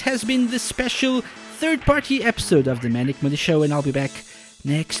KC. This has been the special third-party episode of the Manic Monday Show, and I'll be back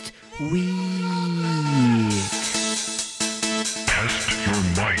next week. Test your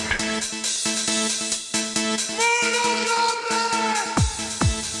might.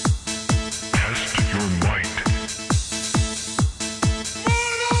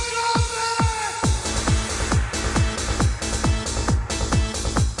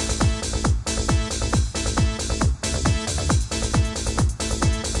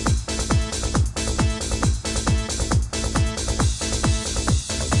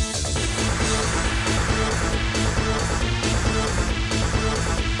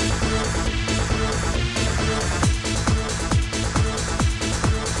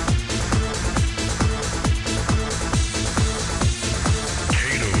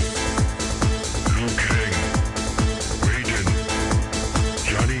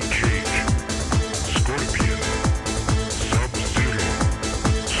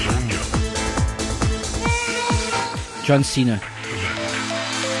 John Cena.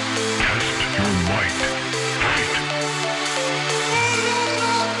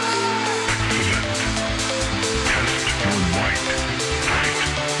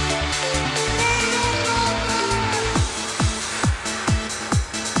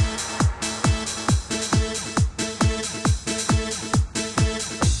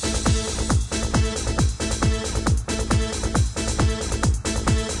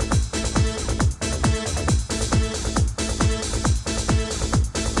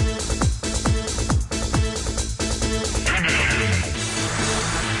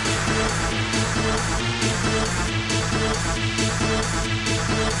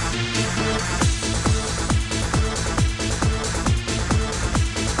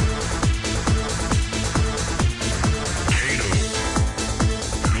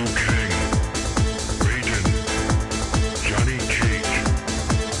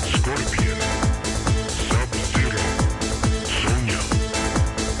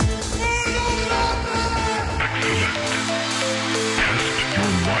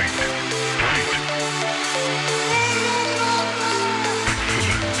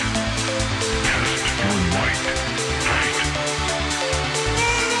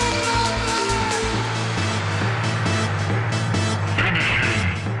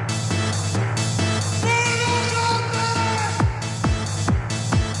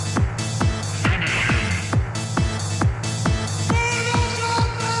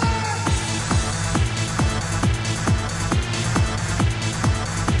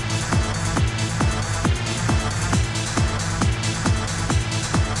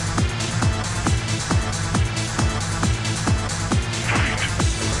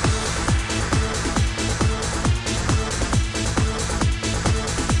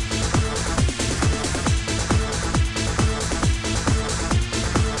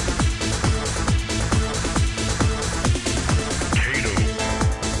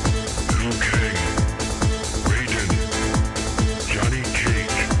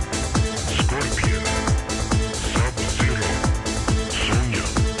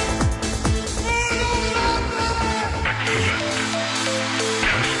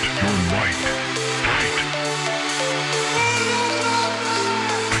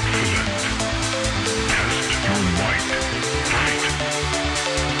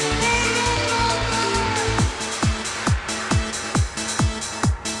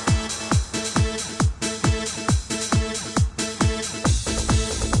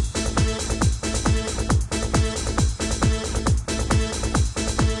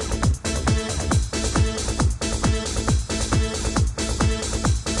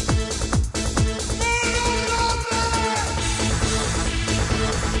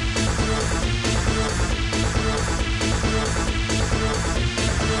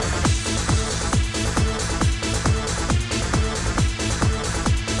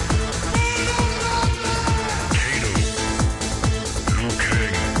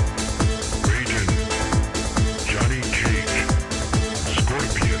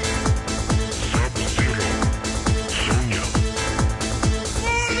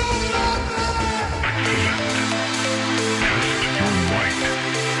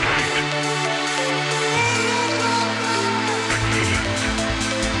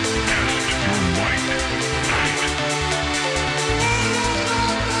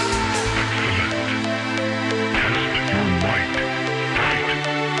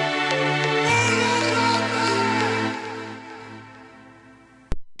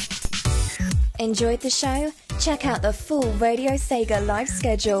 Enjoyed the show? Check out the full Radio Sega live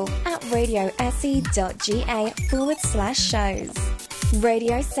schedule at radiose.ga/shows.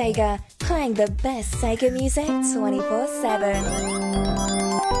 Radio Sega, playing the best Sega music 24/7.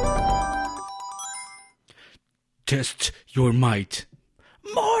 Test your might.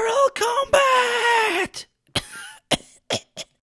 Mortal Kombat!